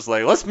Marvel's just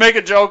like, let's make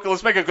a joke.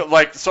 Let's make a,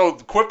 like, so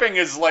quipping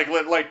is like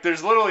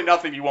there's literally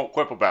nothing you won't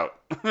quip about.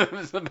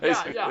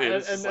 Basically,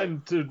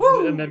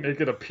 and then make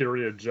it a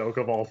period joke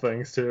of all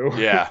things too.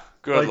 Yeah.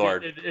 Good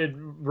Lord. It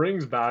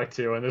rings back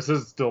to, and this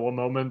is still a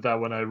moment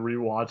that when I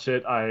rewatch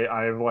it,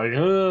 I'm like,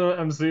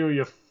 MCU,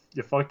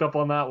 you fucked up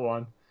on that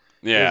one.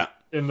 Yeah.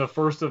 In the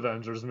first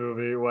Avengers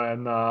movie,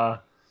 when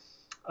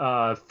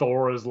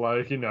Thor is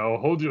like,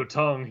 hold your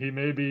tongue. He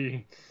may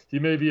be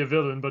a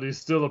villain, but he's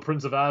still a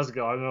prince of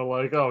Asgard. And they're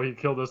like, oh, he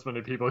killed this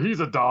many people. He's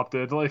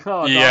adopted. Like,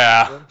 oh,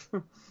 yeah.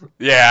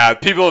 Yeah,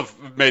 people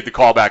have made the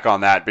callback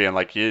on that, being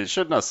like, you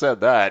shouldn't have said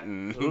that.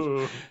 And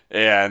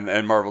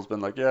and Marvel's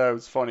been like, yeah, it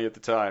was funny at the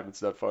time.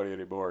 It's not funny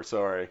anymore.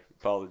 Sorry.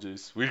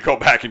 Apologies. We'd go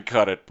back and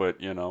cut it, but,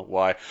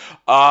 why?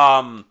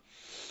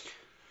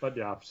 But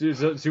yeah, she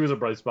was a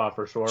bright spot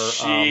for sure.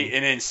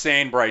 An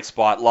insane bright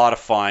spot, a lot of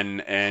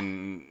fun,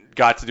 and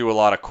got to do a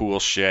lot of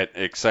cool shit.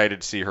 Excited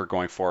to see her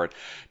going forward.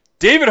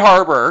 David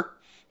Harbour,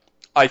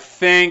 I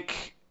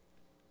think,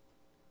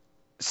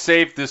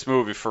 saved this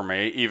movie for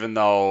me, even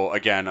though,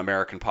 again,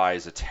 American Pie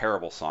is a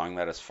terrible song.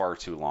 That is far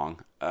too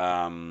long.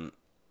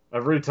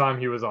 Every time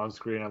he was on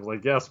screen, I was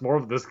like, yes, more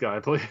of this guy,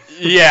 please.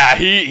 Yeah,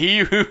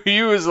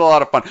 he was a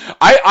lot of fun.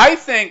 I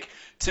think,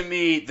 to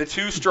me, the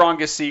two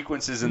strongest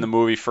sequences in the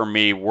movie for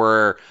me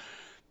were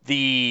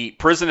the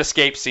prison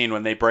escape scene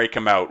when they break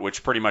him out,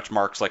 which pretty much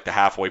marks like the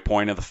halfway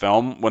point of the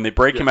film. When they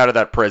break him out of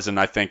that prison,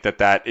 I think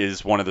that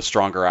is one of the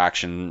stronger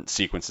action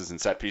sequences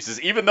and set pieces,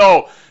 even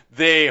though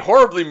they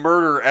horribly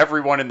murder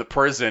everyone in the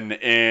prison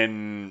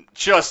in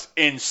just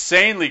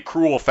insanely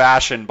cruel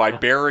fashion by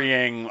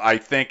burying, I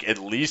think, at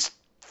least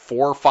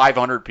 400 or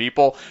 500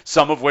 people,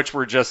 some of which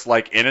were just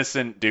like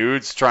innocent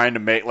dudes trying to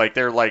make, like,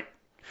 they're like,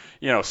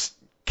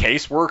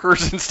 case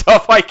workers and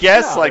stuff, I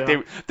guess.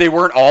 They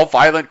weren't all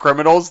violent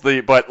criminals,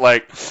 but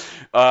like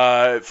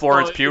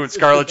Florence Pugh and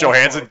Scarlett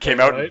Johansson came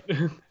out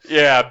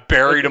and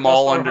buried them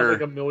all under.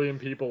 Like 1 million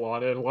people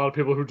on it, and a lot of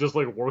people who just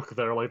like work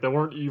there. Like, they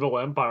weren't evil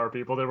Empire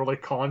people; they were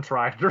like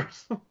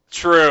contractors.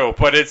 True,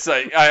 but it's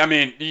like, I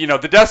mean,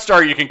 the Death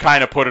Star, you can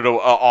kind of put it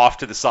off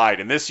to the side.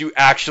 In this, you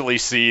actually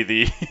see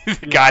the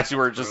guys who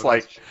are just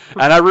like,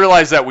 and I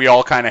realize that we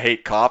all kind of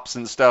hate cops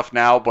and stuff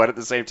now, but at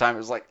the same time, it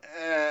was like,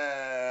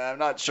 I'm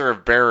not sure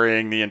if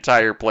burying the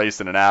entire place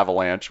in an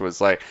avalanche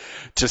was like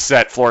to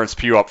set Florence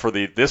Pugh up for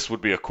this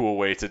would be a cool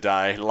way to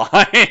die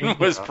line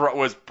was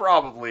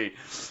probably,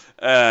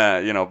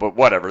 but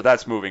whatever.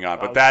 That's moving on.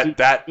 But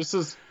this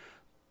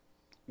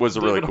was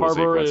a really cool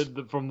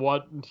sequence. From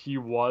what he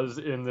was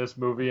in this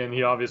movie, and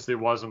he obviously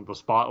wasn't the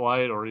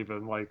spotlight or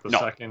even like the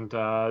second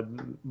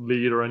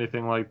lead or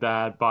anything like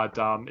that, but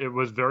it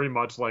was very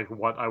much like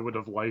what I would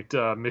have liked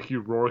Mickey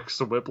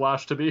Rourke's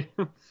Whiplash to be.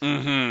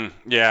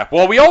 Mm-hmm. Yeah.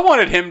 Well, we all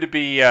wanted him to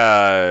be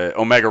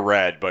Omega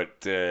Red,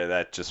 but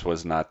that just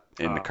was not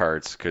in the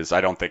cards, because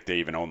I don't think they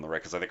even own the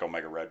right, because I think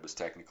Omega Red was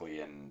technically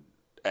an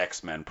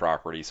X-Men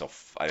property, so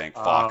I think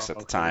Fox at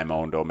the time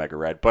owned Omega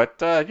Red,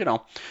 but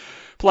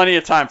plenty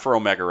of time for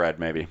Omega Red,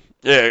 maybe.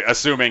 Yeah,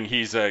 assuming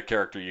he's a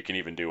character you can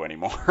even do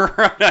anymore.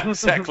 I'm not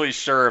exactly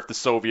sure if the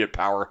Soviet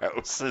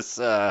powerhouse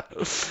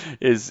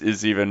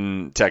is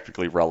even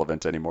technically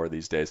relevant anymore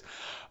these days.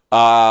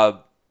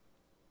 That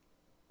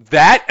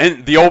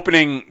and the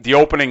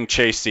opening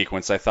chase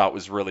sequence I thought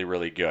was really,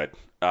 really good.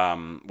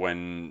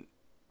 When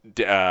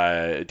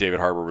David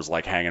Harbour was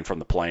like hanging from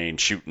the plane,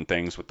 shooting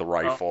things with the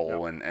rifle,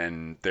 Oh,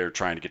 and they're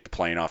trying to get the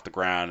plane off the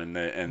ground,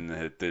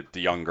 and the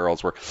young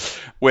girls were,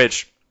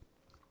 which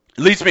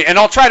leads me, and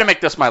I'll try to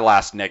make this my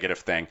last negative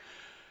thing.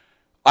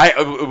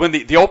 When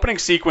the opening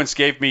sequence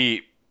gave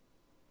me,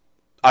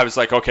 I was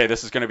like, okay,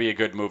 this is going to be a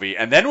good movie.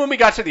 And then when we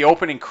got to the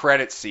opening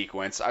credits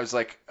sequence, I was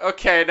like,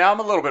 okay, now I'm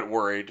a little bit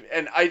worried.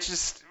 And I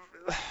just,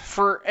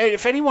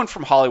 if anyone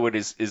from Hollywood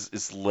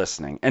is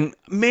listening, and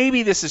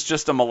maybe this is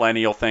just a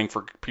millennial thing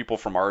for people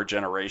from our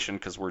generation,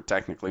 because we're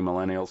technically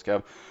millennials,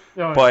 Kev,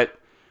 but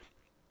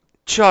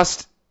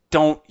just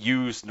don't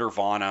use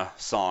Nirvana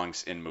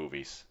songs in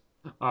movies.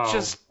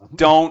 Just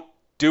don't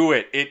do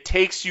it. It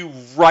takes you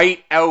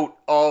right out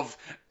of,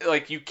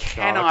 like, you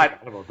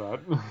cannot.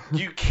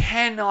 You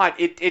cannot.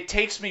 It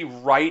takes me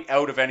right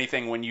out of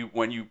anything when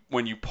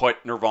you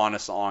put Nirvana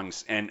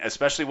songs, and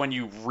especially when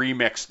you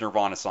remix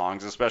Nirvana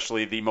songs,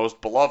 especially the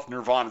most beloved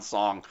Nirvana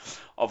song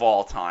of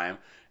all time.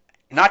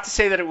 Not to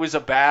say that it was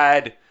a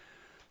bad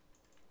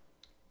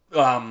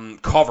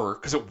cover,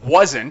 because it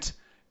wasn't.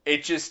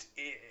 It just.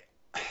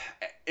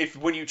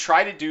 When you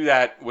try to do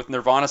that with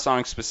Nirvana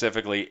songs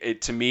specifically,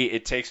 to me,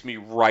 it takes me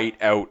right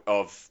out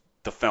of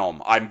the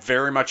film. I'm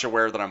very much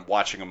aware that I'm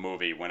watching a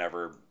movie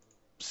whenever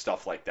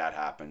stuff like that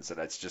happens,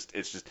 and it's just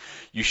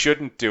you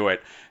shouldn't do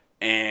it.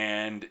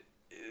 And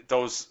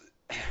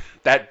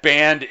that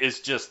band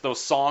is just,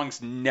 those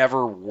songs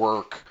never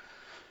work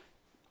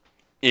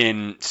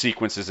in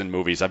sequences in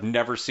movies. I've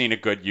never seen a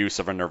good use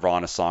of a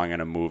Nirvana song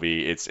in a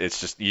movie. It's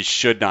just, you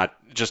should not,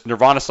 just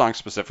Nirvana songs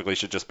specifically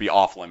should just be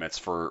off limits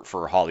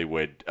for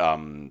Hollywood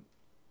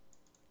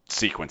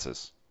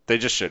sequences. They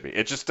just should be.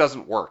 It just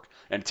doesn't work,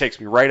 and it takes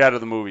me right out of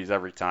the movies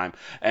every time.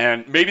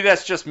 And maybe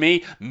that's just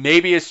me.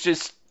 Maybe it's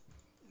just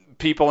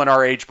people in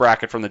our age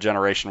bracket from the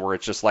generation where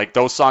it's just like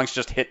those songs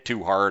just hit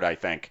too hard, I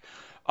think.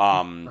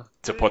 To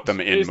put them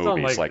in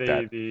movies like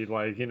that. The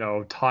like, you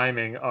know,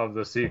 timing of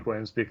the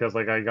sequence, because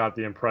like I got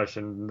the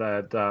impression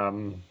that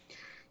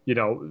you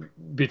know,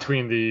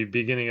 between the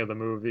beginning of the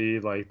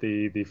movie, like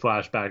the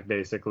flashback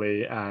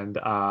basically, and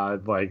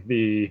like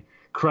the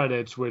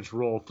credits, which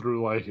roll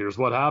through like, here's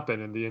what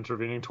happened in the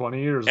intervening 20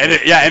 years. And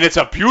and it's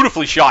a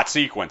beautifully shot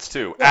sequence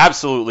too. Yeah.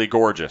 Absolutely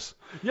gorgeous.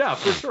 Yeah,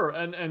 for sure.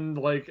 And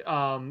like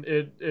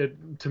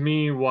it to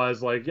me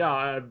was like, yeah,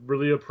 I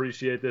really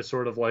appreciate this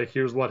sort of like,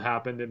 here's what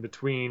happened in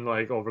between,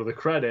 like over the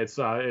credits.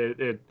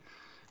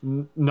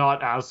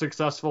 Not as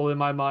successful in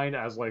my mind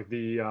as like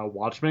the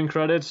Watchmen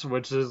credits,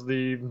 which is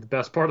the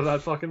best part of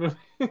that fucking movie.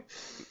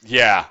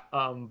 Yeah.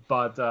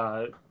 But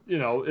you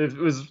know, it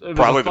was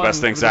probably the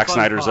best thing Zack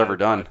Snyder's ever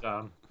done.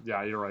 But,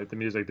 yeah, you're right. The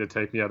music did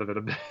take me out of it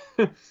a bit.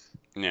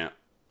 Yeah.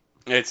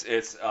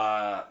 It's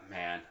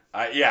man.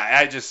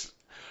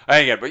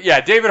 But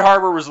yeah, David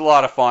Harbour was a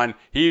lot of fun.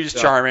 He was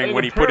charming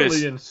when he put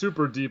his in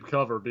super deep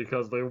cover,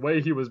 because the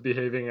way he was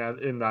behaving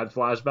in that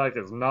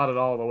flashback is not at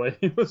all the way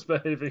he was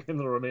behaving in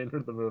the remainder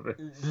of the movie.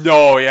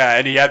 No, yeah,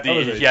 and he had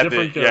didn't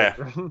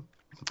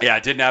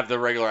have the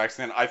regular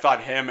accent. I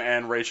thought him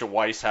and Rachel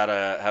Weisz had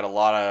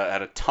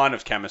a ton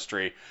of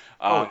chemistry.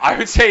 I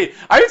would say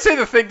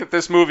the thing that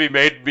this movie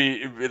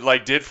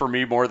did for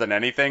me more than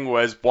anything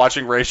was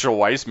watching Rachel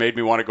Weisz made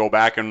me want to go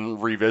back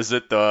and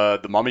revisit the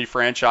Mummy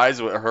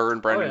franchise with her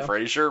and Brendan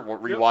Fraser.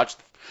 Rewatched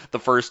the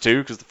first two,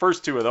 because the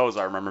first two of those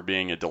I remember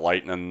being a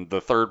delight, and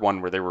the third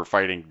one where they were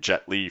fighting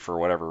Jet Li for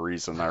whatever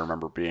reason I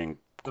remember being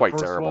quite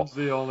terrible. The first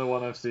one's the only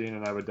one I've seen,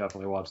 and I would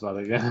definitely watch that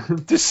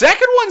again. The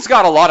second one's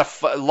got a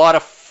lot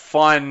of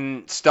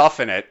fun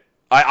stuff in it.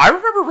 I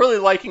remember really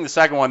liking the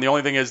second one. The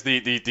only thing is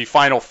the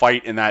final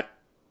fight in that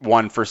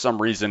one, for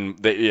some reason,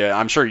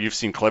 I'm sure you've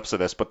seen clips of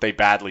this, but they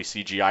badly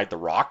CGI'd The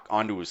Rock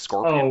onto his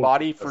scorpion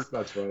body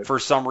for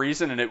some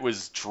reason, and it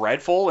was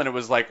dreadful. And it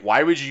was like,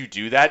 why would you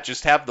do that?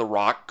 Just have The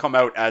Rock come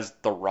out as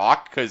The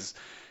Rock, because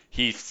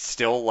he's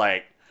still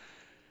like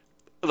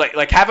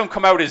have him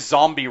come out as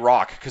Zombie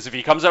Rock, because if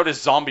he comes out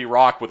as Zombie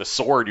Rock with a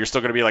sword, you're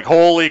still going to be like,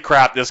 holy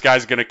crap, this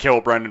guy's going to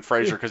kill Brendan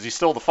Fraser, because he's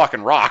still the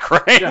fucking Rock,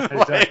 right? Yeah,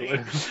 exactly.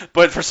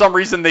 But for some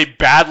reason, they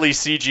badly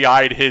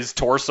CGI'd his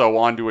torso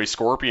onto a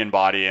scorpion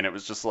body, and it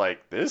was just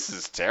like, this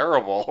is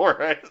terrible,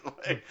 right?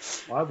 Like,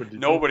 why would you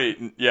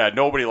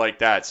nobody liked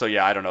that. So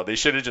yeah, I don't know. They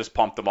should have just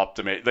pumped him up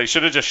they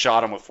should have just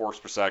shot him with force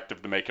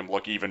perspective to make him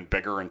look even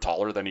bigger and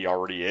taller than he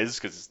already is,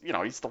 because, you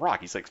know, he's the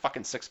Rock. He's like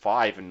fucking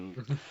 6'5",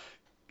 and...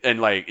 And,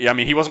 like, I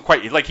mean, he wasn't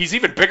quite, like, he's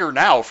even bigger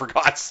now, for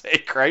God's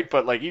sake, right?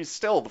 But, like, he's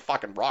still the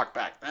fucking Rock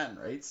back then,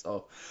 right?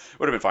 So, it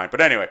would have been fine.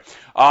 But anyway,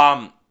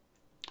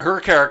 her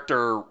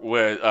character,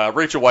 with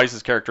Rachel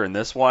Weisz's character in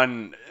this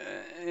one,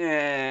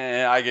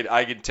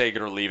 I could take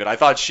it or leave it. I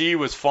thought she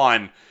was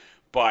fun,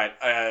 but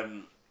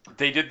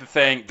they did the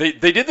thing. They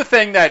did the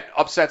thing that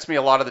upsets me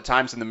a lot of the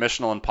times in the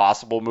Mission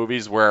Impossible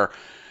movies, where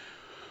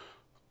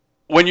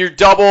when you're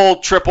double,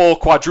 triple,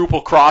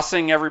 quadruple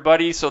crossing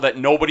everybody so that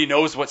nobody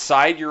knows what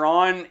side you're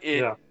on,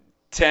 it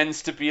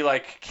tends to be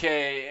like,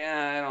 okay,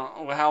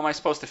 how am I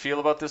supposed to feel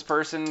about this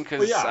person?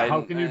 How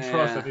can you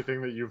trust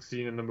anything that you've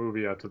seen in the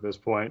movie up to this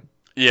point?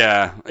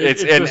 Yeah,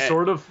 it's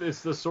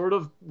the sort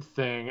of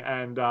thing,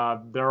 and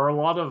there are a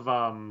lot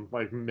of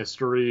like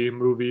mystery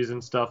movies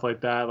and stuff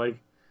like that, like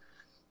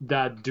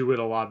that do it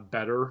a lot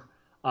better.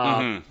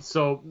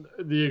 So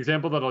the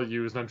example that I'll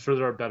use, and I'm sure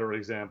there are better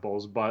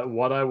examples, but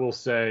what I will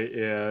say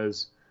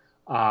is,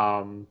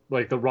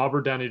 like the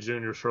Robert Downey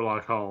Jr.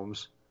 Sherlock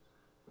Holmes.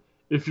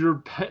 If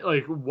you're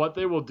like, what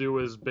they will do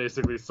is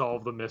basically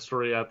solve the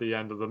mystery at the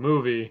end of the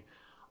movie,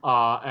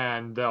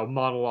 and they'll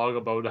monologue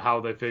about how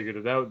they figured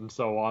it out and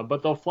so on.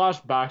 But they'll flash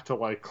back to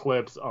like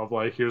clips of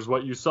like, here's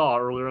what you saw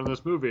earlier in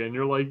this movie, and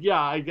you're like, yeah,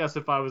 I guess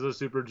if I was a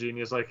super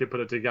genius, I could put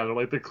it together.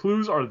 Like the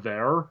clues are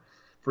there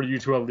for you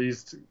to at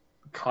least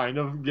kind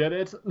of get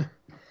it.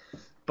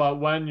 But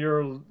when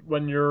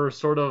you're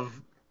sort of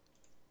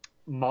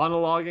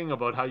monologuing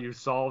about how you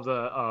solved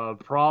a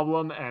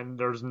problem and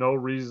there's no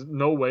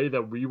way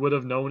that we would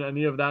have known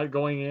any of that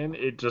going in,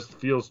 it just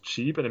feels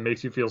cheap and it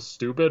makes you feel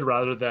stupid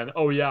rather than,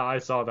 oh yeah, I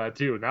saw that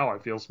too, now I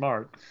feel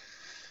smart.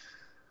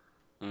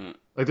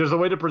 Like there's a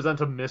way to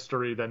present a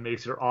mystery that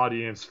makes your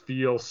audience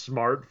feel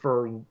smart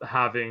for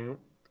having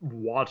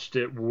watched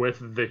it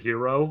with the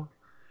hero,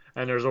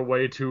 and there's a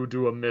way to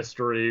do a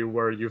mystery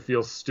where you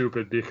feel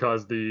stupid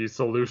because the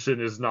solution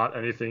is not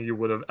anything you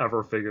would have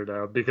ever figured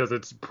out because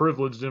it's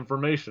privileged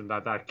information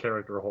that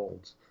character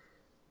holds.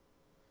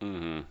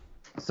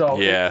 So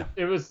yeah,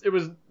 it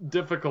was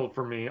difficult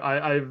for me.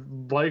 I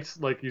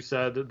liked, like you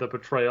said, the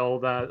portrayal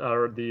that,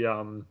 or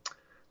the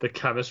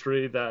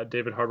chemistry that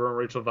David Harbour and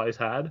Rachel Weisz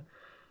had.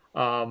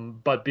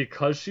 But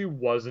because she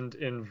wasn't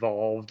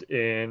involved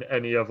in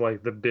any of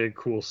like the big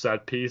cool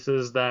set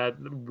pieces that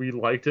we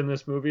liked in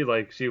this movie,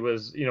 like she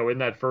was, in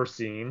that first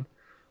scene,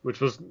 which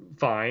was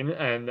fine,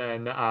 and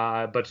then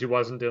but she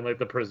wasn't in like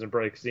the prison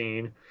break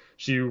scene.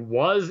 She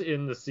was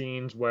in the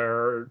scenes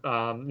where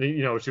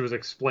she was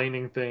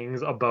explaining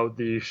things about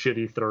the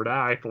shitty third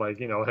act, like,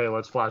 hey,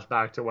 let's flash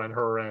back to when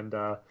her and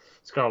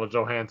Scarlett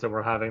Johansson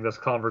were having this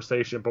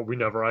conversation, but we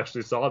never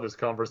actually saw this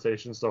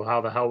conversation, so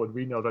how the hell would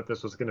we know that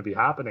this was going to be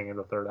happening in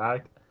the third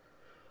act?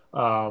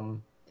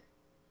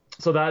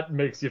 So that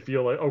makes you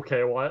feel like,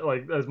 okay, well,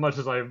 like, as much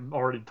as I've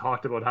already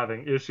talked about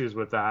having issues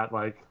with that,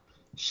 like,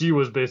 she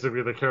was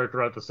basically the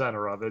character at the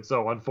center of it,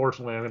 so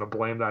unfortunately I'm going to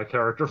blame that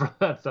character for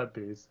that set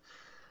piece.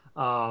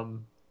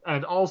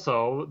 And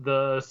also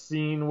the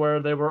scene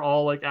where they were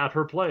all like at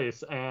her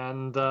place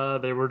and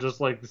they were just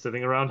like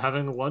sitting around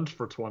having lunch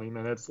for 20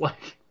 minutes,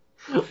 like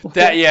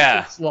that,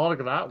 yeah, how long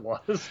that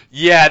was.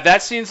 Yeah,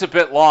 that scene's a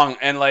bit long,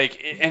 and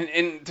like,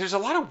 and there's a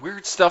lot of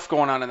weird stuff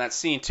going on in that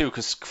scene too,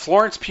 because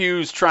Florence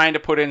Pugh's trying to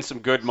put in some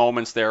good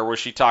moments there, where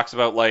she talks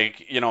about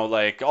like,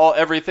 like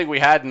everything we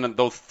had in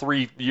those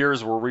 3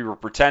 years where we were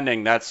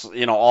pretending. That's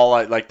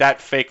all like that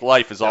fake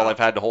life is all I've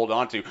had to hold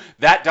on to.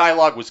 That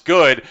dialogue was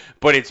good,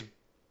 but it's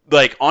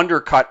like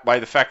undercut by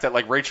the fact that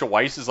like Rachel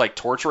Weisz is like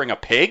torturing a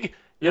pig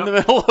in the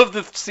middle of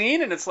the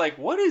scene, and it's like,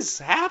 what is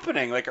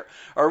happening? Like,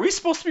 are we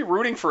supposed to be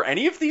rooting for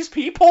any of these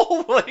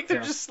people? Like,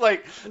 they're just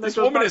like, this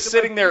woman is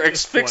sitting there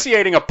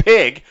asphyxiating a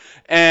pig,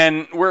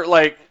 and we're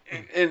like,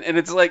 and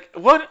it's like,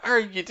 what are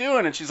you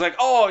doing? And she's like,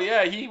 oh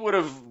yeah, he would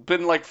have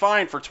been like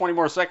fine for 20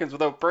 more seconds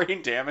without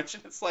brain damage.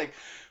 And it's like,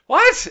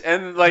 what?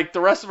 And like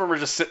the rest of them are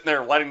just sitting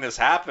there letting this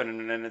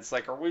happen, and it's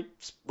like, are we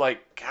like,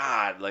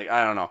 God, like,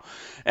 I don't know.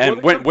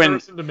 And what when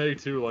to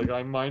make too, like,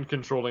 I'm mind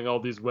controlling all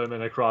these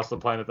women across the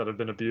planet that have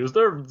been abused.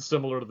 They're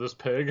similar to this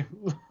pig.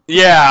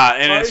 Yeah,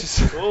 and right? it's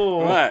just,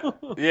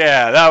 what?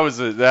 Yeah,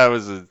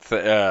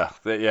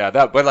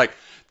 but like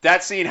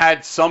that scene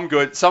had some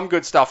good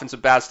stuff and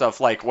some bad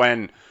stuff, like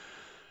when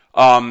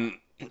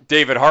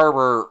David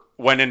Harbour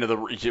went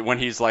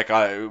he's like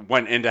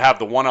went in to have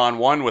the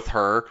one-on-one with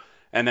her.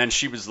 And then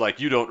she was like,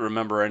 you don't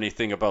remember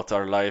anything about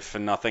our life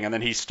and nothing. And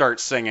then he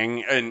starts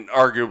singing an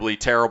arguably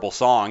terrible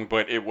song,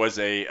 but it was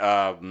it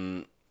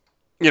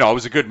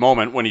was a good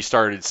moment when he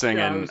started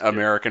singing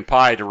American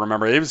Pie to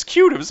remember. It was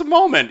cute. It was a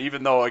moment,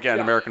 even though,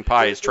 again, American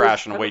Pie is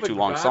trash and a way too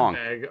long song.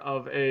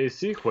 Of a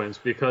sequence,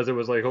 because it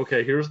was like,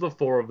 okay, here's the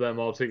four of them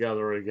all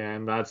together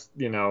again. That's,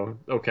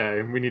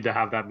 okay, we need to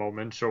have that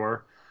moment,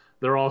 sure.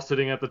 They're all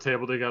sitting at the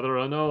table together.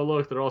 Oh no,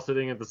 look, they're all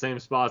sitting at the same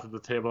spots at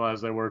the table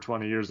as they were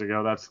 20 years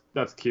ago.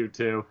 That's cute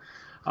too.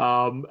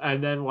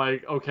 And then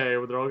like, okay,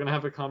 they're all gonna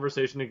have a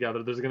conversation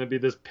together. There's gonna be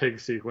this pig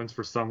sequence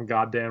for some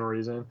goddamn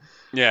reason.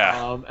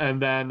 Yeah.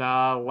 And then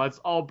let's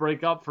all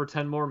break up for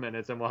 10 more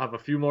minutes, and we'll have a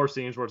few more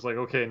scenes where it's like,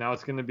 okay, now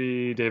it's gonna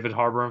be David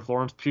Harbour and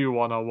Florence Pugh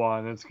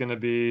 101. It's gonna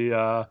be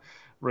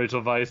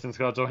Rachel Weisz and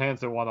Scarlett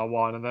Johansson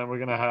 101, and then we're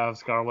gonna have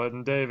Scarlett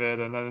and David,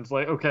 and then it's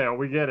like, okay,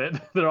 we get it.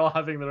 They're all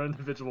having their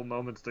individual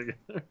moments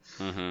together.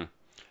 Mm-hmm.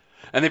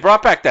 And they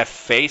brought back that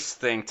face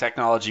thing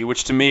technology,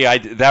 which to me,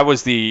 that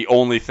was the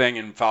only thing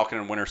in Falcon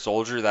and Winter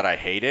Soldier that I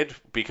hated,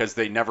 because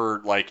they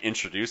never like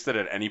introduced it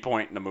at any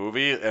point in the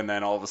movie, and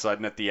then all of a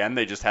sudden at the end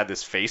they just had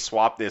this face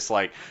swap, this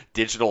like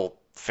digital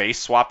face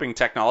swapping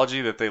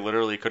technology that they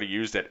literally could have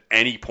used at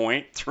any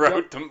point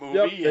throughout the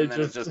movie, and then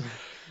it just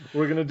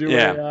we're gonna do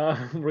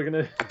we're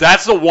gonna.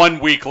 That's the one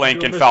weak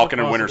link in Falcon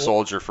and Winter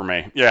Soldier for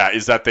me. Yeah,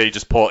 is that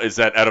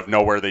out of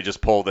nowhere they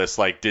just pull this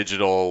like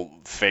digital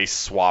face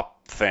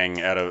swap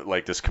thing out of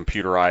like this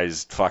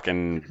computerized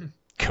fucking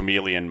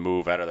chameleon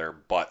move out of their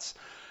butts.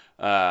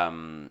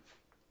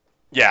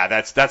 Yeah,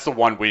 that's the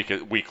one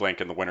weak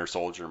link in the Winter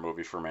Soldier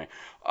movie for me.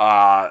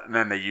 And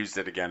then they used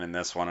it again in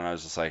this one, and I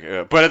was just like,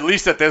 ugh. But at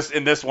least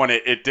in this one,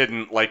 it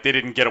didn't like they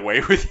didn't get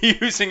away with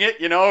using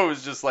it. You know, it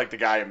was just like the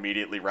guy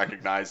immediately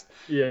recognized,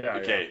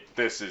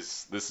 this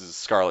is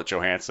Scarlett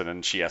Johansson,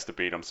 and she has to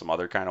beat him some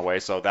other kind of way.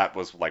 So that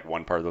was like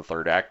one part of the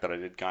third act that I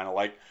did kind of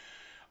like.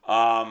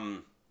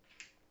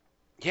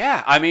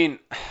 Yeah, I mean,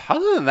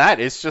 other than that,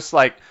 it's just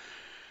like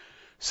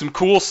some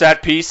cool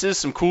set pieces,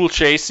 some cool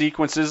chase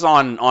sequences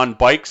on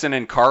bikes and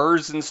in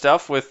cars and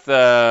stuff with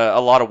a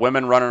lot of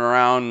women running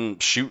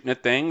around shooting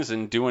at things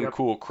and doing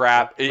cool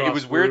crap. It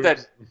was weird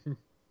that...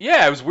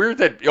 Yeah, it was weird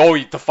that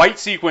the fight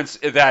sequence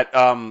that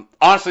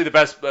honestly the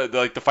best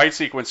the fight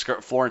sequence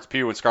Florence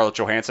Pugh and Scarlett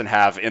Johansson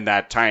have in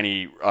that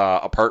tiny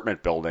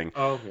apartment building.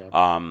 Oh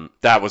yeah.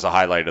 That was a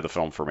highlight of the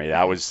film for me.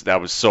 That was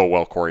so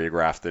well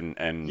choreographed and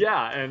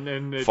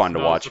it's fun to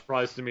watch.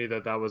 Surprised to me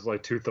that was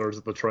like 2/3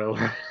 of the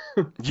trailer.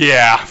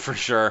 Yeah, for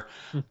sure.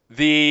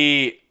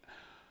 Yeah.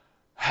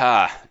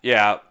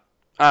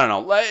 I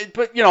don't know,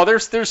 but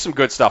there's some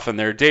good stuff in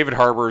there. David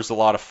Harbour's a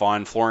lot of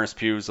fun. Florence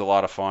Pugh's a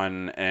lot of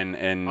fun,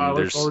 and I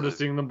look forward to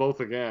seeing them both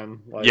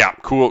again.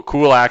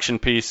 Cool action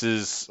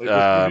pieces. They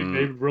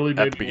really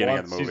made at the beginning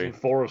of the movie. Season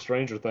 4 of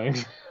Stranger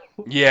Things.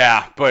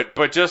 Yeah,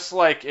 but just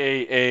like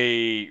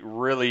a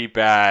really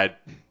bad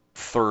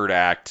third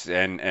act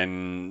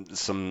and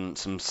some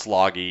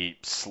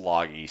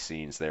sloggy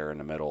scenes there in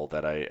the middle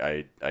that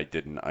I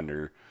didn't I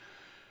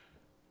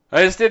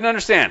just didn't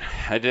understand.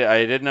 I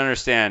didn't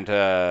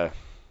understand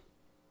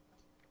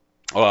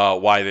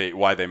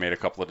why they made a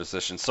couple of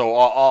decisions. So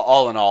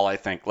all in all, I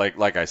think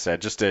like I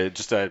said, just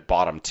a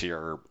bottom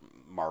tier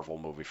Marvel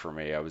movie for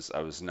me. I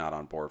was not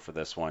on board for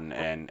this one,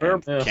 and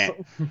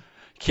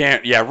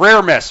can't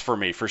rare miss for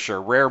me for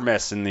sure. Rare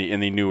miss in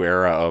the new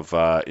era of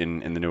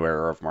in the new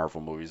era of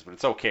Marvel movies. But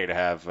it's okay to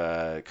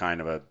have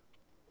kind of a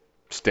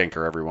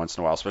stinker every once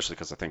in a while, especially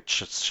because I think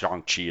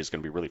Shang-Chi is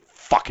going to be really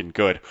fucking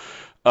good.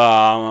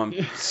 I'm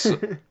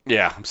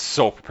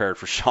so prepared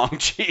for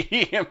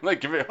Shang-Chi. I'm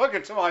like, hook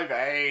it to my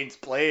veins,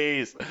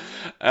 please.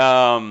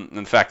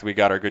 In fact, we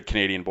got our good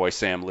Canadian boy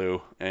Sam Liu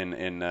at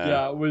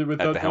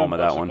the helm of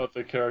that one. About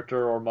the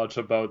character or much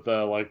about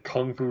the like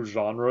kung fu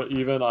genre,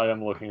 even I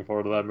am looking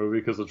forward to that movie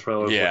because the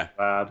trailers look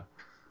bad.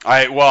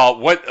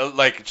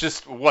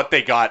 What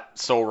they got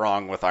so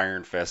wrong with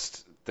Iron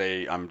Fist,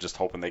 I'm just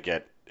hoping they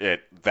get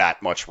it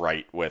that much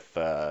right with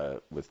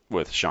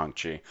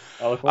Shang-Chi.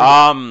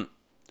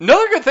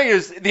 Another good thing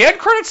is the end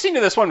credits scene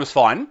of this one was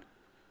fun.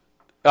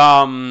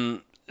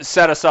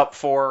 Set us up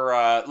for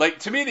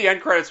to me the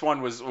end credits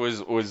one was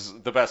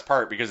the best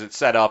part because it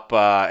set up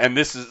and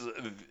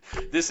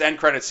this end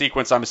credit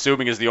sequence I'm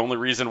assuming is the only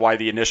reason why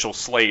the initial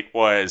slate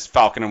was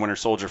Falcon and Winter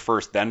Soldier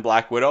first, then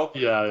Black Widow.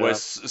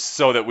 Was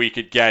so that we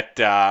could get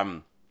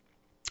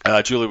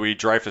Julie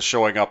Louis-Dreyfus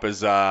showing up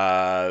as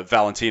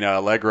Valentina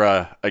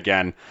Allegra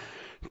again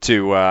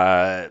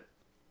to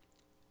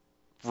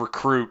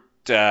recruit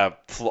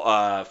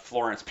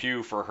Florence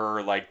Pugh for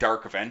her like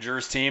Dark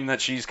Avengers team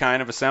that she's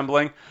kind of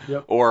assembling.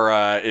 Yep. Or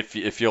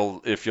if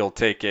you'll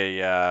take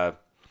a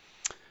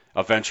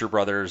Venture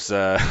Brothers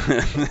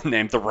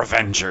named the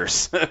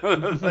Revengers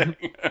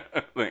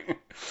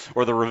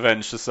or the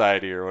Revenge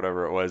Society or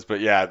whatever it was. But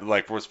yeah,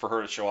 was for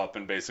her to show up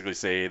and basically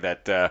say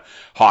that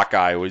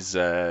Hawkeye was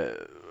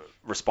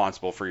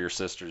responsible for your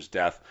sister's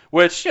death,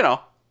 which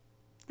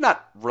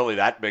not really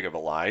that big of a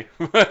lie.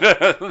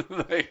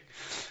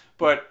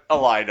 But a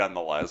lie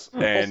nonetheless,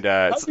 and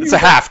it's a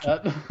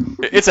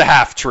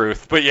half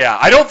truth. But yeah,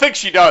 I don't think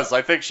she does.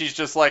 I think she's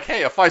just like,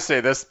 hey, if I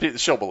say this,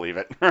 she'll believe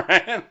it,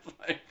 right?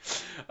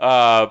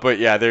 But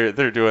yeah,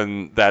 they're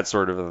doing that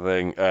sort of a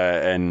thing,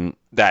 and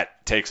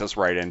that takes us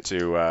right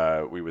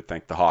into we would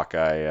think the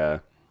Hawkeye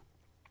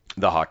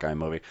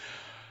movie.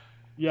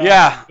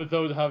 Yeah.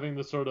 Without having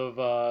the sort of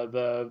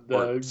the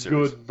good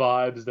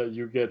vibes that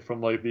you get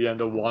from like the end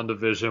of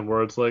WandaVision,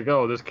 where it's like,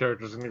 oh, this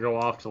character's gonna go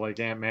off to like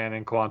Ant-Man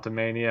and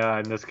Quantumania,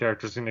 and this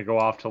character's gonna go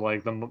off to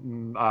like the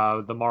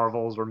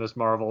Marvels or Miss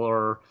Marvel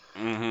or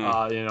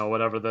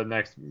whatever the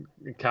next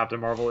Captain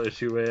Marvel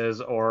issue is,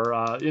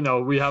 or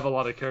we have a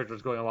lot of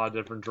characters going a lot of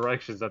different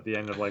directions at the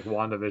end of like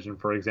WandaVision,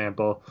 for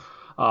example.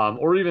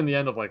 Or even the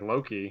end of like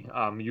Loki,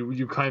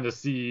 you kind of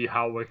see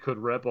how it could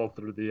ripple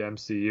through the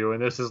MCU,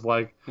 and this is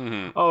like,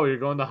 oh, you're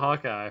going to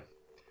Hawkeye.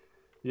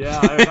 Yeah,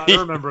 I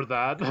remember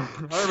that. I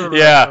remember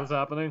that was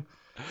happening.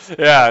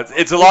 Yeah,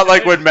 it's a lot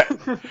like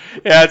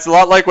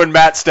when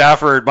Matt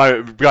Stafford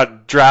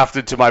got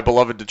drafted to my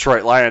beloved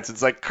Detroit Lions.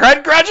 It's like,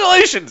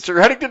 congratulations,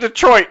 you're heading to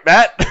Detroit,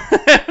 Matt.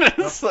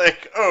 It's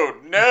like, oh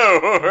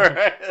no.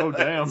 Right? Oh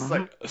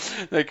damn.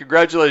 It's like,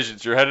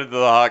 congratulations, you're headed to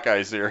the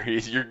Hawkeye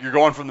series. You're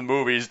going from the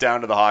movies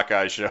down to the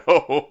Hawkeye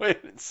show.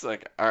 It's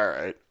like, all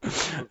right.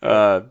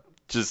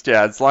 Just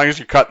as long as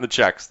you're cutting the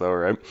checks, though,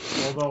 right?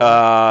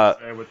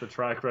 Although, with the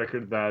track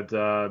record that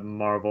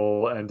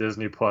Marvel and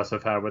Disney Plus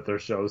have had with their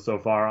shows so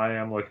far, I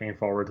am looking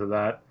forward to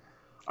that.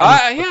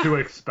 I don't know what to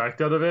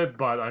expect out of it,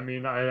 but I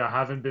mean, I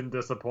haven't been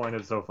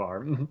disappointed so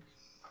far.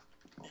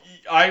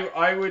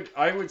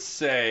 I would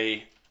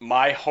say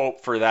my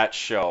hope for that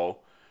show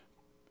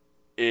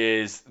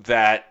is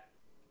that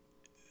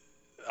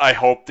I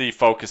hope the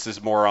focus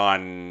is more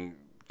on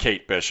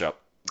Kate Bishop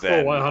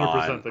than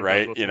 100% on,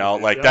 right? You know,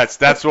 like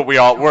that's what we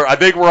all were. I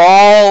think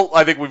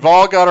we've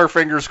all got our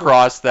fingers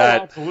crossed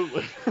that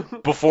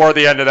before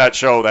the end of that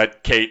show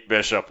that Kate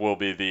Bishop will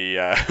be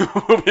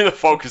the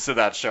focus of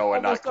that show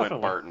and not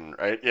Clint Barton,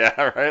 right?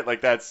 Yeah, right.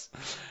 Like that's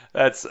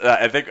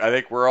I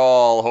think we're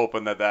all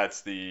hoping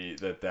that's the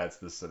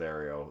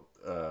scenario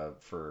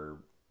for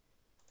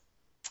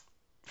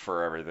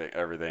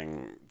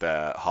everything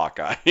that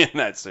Hawkeye in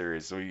that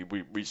series.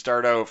 We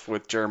start off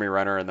with Jeremy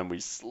Renner and then we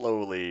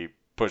slowly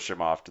push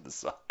him off to the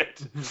side.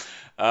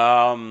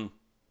 Not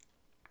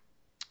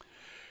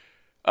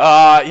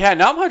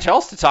much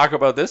else to talk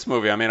about this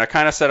movie. I mean, I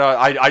kind of said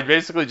I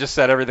basically just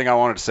said everything I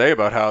wanted to say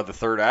about how the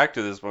third act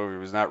of this movie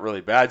was not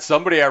really bad.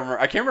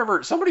 I can't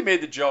remember. Somebody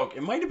made the joke.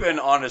 It might have been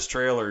Honest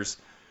Trailers.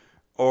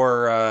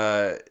 Or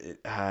I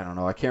don't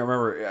know. I can't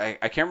remember.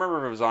 I can't remember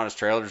if it was Honest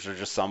Trailers or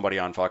just somebody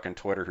on fucking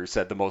Twitter who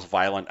said the most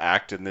violent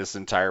act in this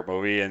entire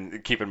movie.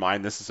 And keep in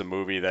mind, this is a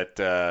movie that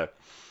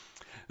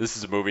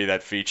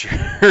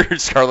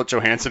featured Scarlett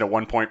Johansson at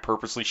one point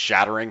purposely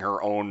shattering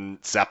her own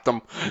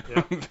septum,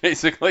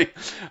 basically.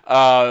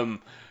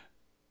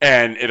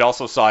 And it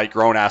also saw a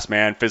grown-ass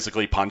man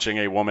physically punching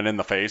a woman in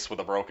the face with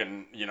a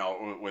broken,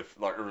 with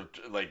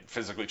like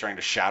physically trying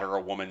to shatter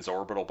a woman's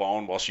orbital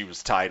bone while she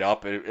was tied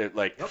up.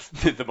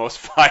 The most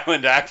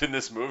violent act in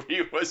this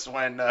movie was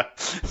when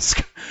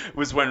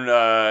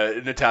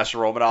Natasha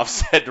Romanoff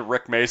said to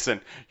Rick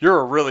Mason, "You're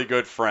a really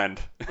good friend."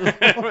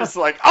 It was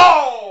like,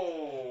 oh.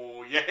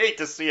 You hate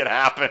to see it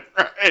happen,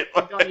 right?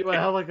 Like, got you a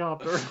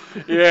helicopter.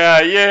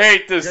 Yeah, you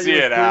hate to see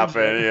it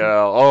happen,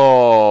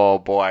 Oh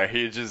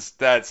boy,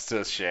 that's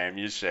just shame.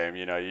 You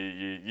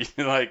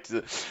like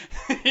to,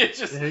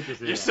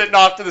 you're sitting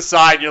off to the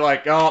side. You're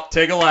like, oh,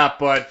 take a lap,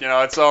 bud.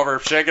 It's over.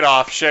 Shake it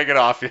off.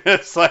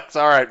 It's like, it's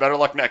all right. Better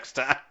luck next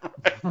time.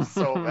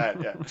 So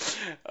bad, yeah.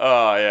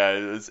 Oh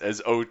yeah,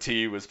 as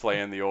OT was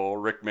playing the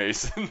old Rick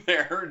Mason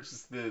there,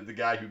 just the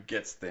guy who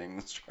gets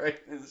things, right?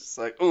 It's just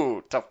like,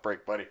 ooh, tough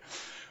break, buddy.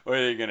 What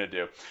are you gonna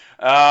do?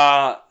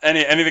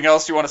 Anything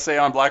else you want to say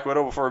on Black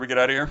Widow before we get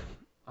out of here?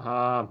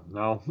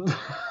 No.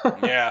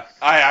 Yeah,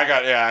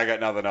 I got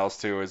nothing else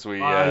too.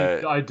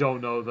 I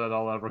don't know that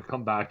I'll ever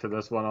come back to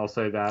this one. I'll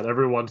say that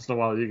every once in a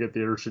while you get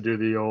the urge to do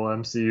the old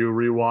MCU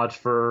rewatch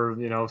for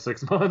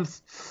 6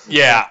 months.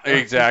 Yeah,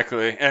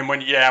 exactly. And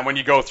when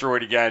you go through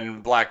it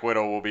again, Black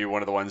Widow will be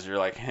one of the ones you're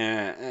like,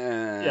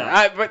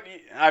 Yeah. But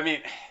I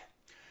mean.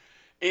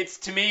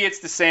 To me, it's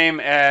the same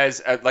as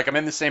I'm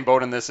in the same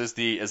boat in this as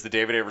the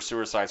David Ayer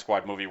Suicide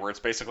Squad movie, where it's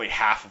basically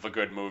half of a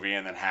good movie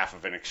and then half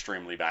of an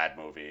extremely bad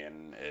movie,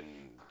 and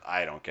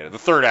I don't get it. The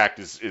third act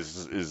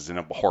is an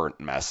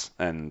abhorrent mess,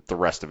 and the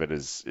rest of it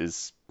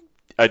is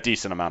a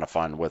decent amount of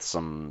fun with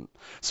some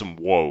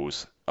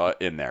woes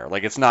in there.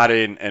 Like, it's not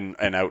an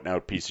out and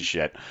out piece of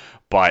shit,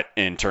 but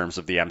in terms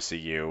of the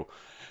MCU,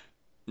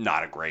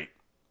 not a great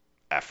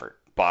effort.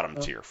 Bottom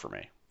tier for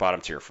me.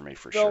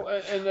 For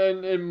sure. And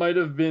then it might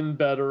have been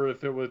better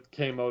if it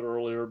came out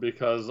earlier,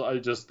 because I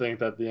just think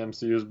that the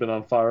MCU has been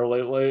on fire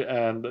lately,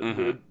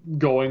 and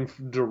going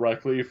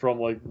directly from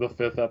like the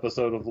 5th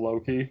episode of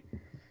Loki,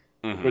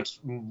 which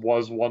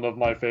was one of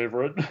my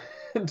favorite,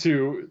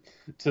 to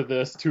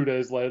this 2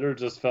 days later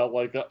just felt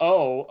like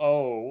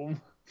a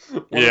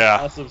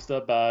massive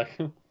step back.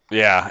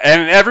 Yeah,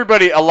 and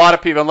a lot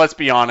of people, and let's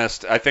be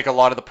honest, I think a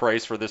lot of the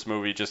praise for this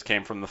movie just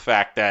came from the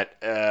fact that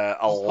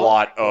a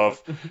lot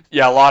of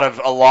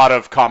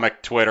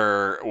comic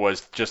Twitter was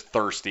just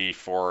thirsty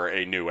for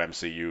a new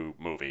MCU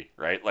movie,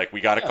 right? Like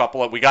we got a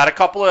couple of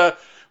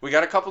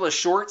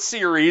short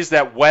series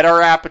that whet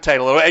our appetite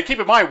a little. And keep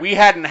in mind, we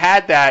hadn't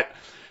had that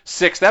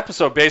 6th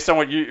episode based on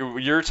what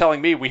you're telling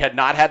me. We had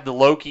not had the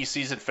Loki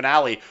season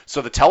finale,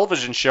 so the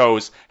television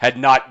shows had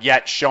not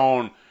yet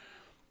shown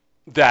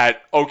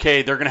that,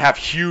 okay, they're going to have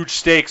huge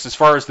stakes as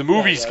far as the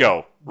movies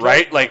go,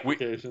 right? Like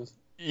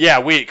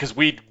because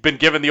we'd been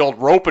given the old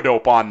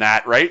rope-a-dope on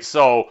that, right?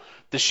 So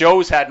the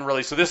shows hadn't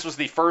really, so this was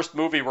the first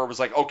movie where it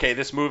was like, okay,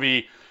 this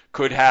movie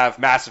could have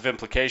massive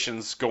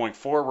implications going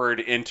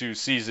forward into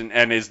season,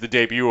 and is the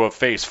debut of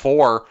Phase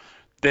 4.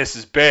 This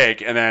is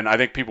big. And then I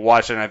think people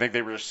watched it, and I think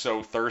they were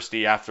so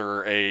thirsty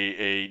after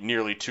a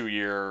nearly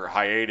 2-year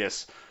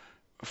hiatus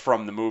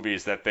from the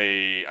movies that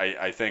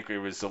I think it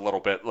was a little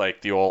bit like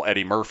the old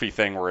Eddie Murphy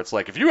thing, where it's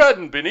like, if you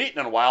hadn't been eating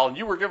in a while and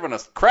you were given a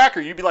cracker,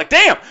 you'd be like,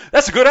 damn,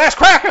 that's a good ass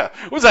cracker.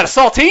 Was that a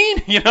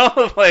saltine?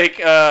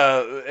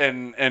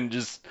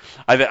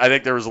 I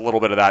think there was a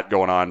little bit of that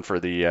going on for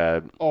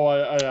the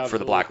for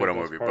the Black Widow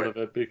movie. Part of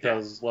it,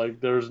 because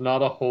there's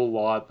not a whole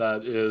lot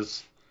that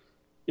is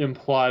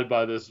implied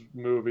by this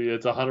movie.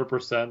 It's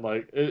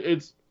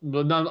 100%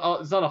 But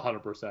not, it's not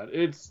 100%.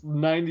 It's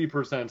 90%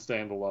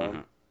 standalone. Mm-hmm.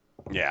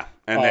 Yeah,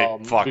 and they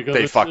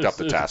fucked up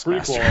the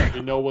Taskmaster. Prequel,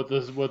 you know what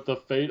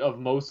the fate of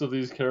most of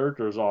these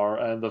characters are,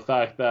 and the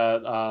fact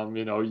that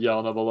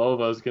Yelena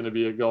Belova is going to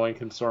be a going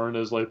concern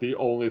is like the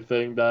only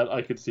thing that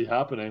I could see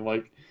happening.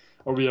 Like,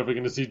 are we ever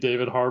going to see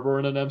David Harbour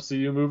in an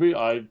MCU movie?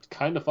 I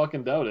kind of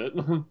fucking doubt it.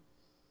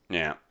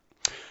 Yeah.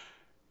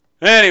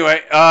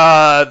 Anyway,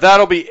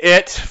 that'll be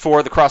it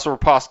for the Crossover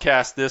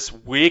Podcast this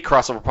week.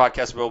 Crossover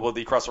Podcast available at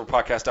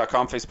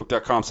thecrossoverpodcast.com,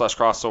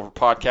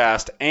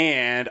 facebook.com/crossoverpodcast,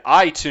 and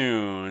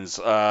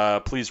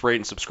iTunes. Please rate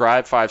and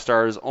subscribe, 5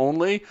 stars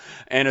only.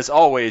 And as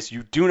always,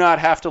 you do not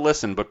have to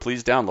listen, but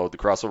please download the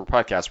Crossover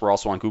Podcast. We're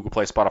also on Google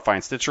Play, Spotify,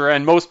 and Stitcher,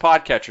 and most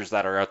podcatchers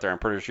that are out there. I'm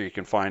pretty sure you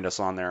can find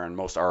us on there and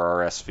most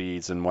RRS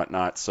feeds and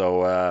whatnot.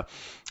 So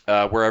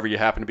wherever you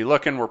happen to be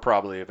looking, we're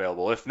probably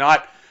available. If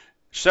not,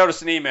 shoot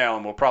us an email,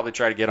 and we'll probably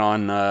try to get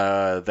on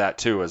that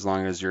too, as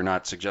long as you're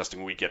not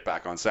suggesting we get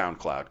back on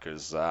SoundCloud,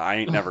 because I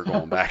ain't never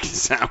going back to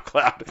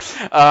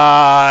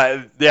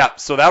SoundCloud. Yeah,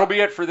 so that'll be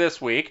it for this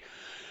week.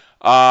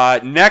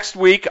 Next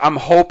week, I'm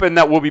hoping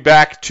that we'll be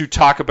back to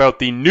talk about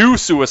the new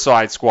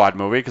Suicide Squad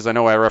movie, because I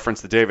know I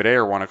referenced the David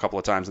Ayer one a couple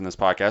of times in this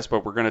podcast,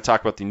 but we're going to talk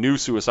about the new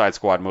Suicide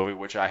Squad movie,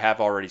 which I have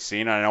already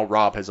seen, and I know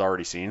Rob has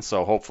already seen,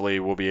 so hopefully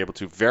we'll be able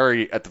to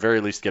at the very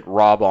least get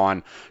Rob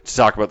on to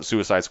talk about the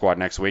Suicide Squad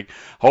next week.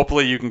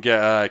 Hopefully you can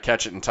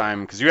catch it in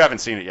time, because you haven't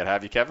seen it yet,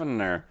 have you, Kevin?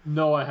 Or?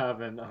 No, I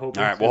haven't. I hope.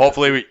 All right, well,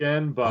 hopefully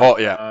weekend,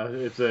 but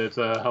it's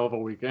a hell of a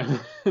weekend.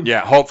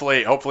 Yeah,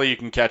 hopefully you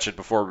can catch it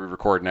before we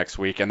record next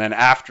week, and then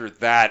after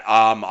that,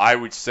 I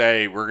would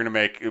say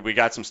we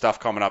got some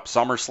stuff coming up.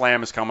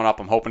 SummerSlam is coming up.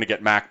 I'm hoping to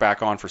get Mac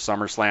back on for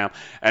SummerSlam.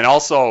 And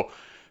also,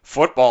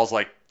 football's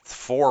like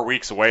 4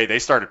 weeks away. They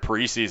started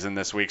preseason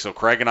this week, so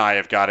Craig and I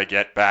have got to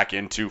get back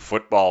into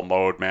football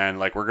mode, man.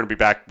 Like, we're going to be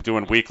back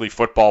doing weekly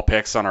football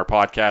picks on our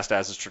podcast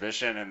as is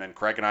tradition, and then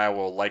Craig and I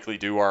will likely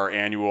do our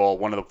annual,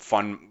 one of the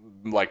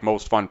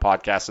most fun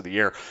podcasts of the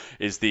year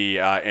is the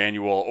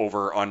annual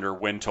over-under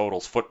win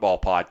totals football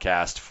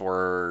podcast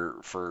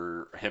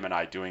for him and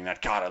I doing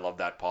that. God, I love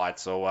that pod.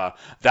 So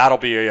that'll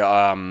be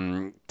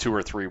 2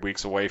 or 3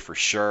 weeks away for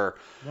sure.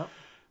 Yep.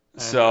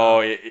 And,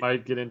 so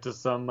might get into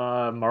some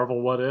Marvel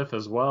What If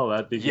as well.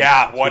 That'd be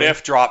What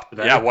If dropped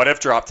today. Yeah, What If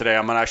dropped today.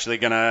 I'm actually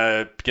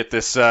gonna get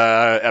this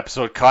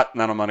episode cut,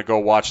 and then I'm gonna go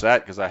watch that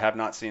because I have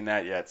not seen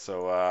that yet.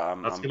 So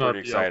I'm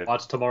pretty excited.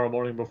 Watch tomorrow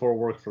morning before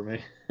work for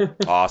me.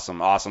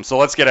 Awesome. So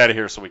let's get out of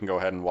here so we can go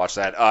ahead and watch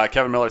that.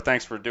 Kevin Miller,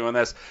 thanks for doing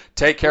this.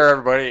 Take care,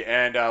 everybody,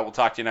 and we'll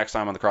talk to you next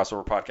time on the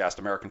Crossover Podcast.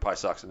 American Pie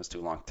sucks and it's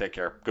too long. Take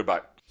care.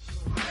 Goodbye.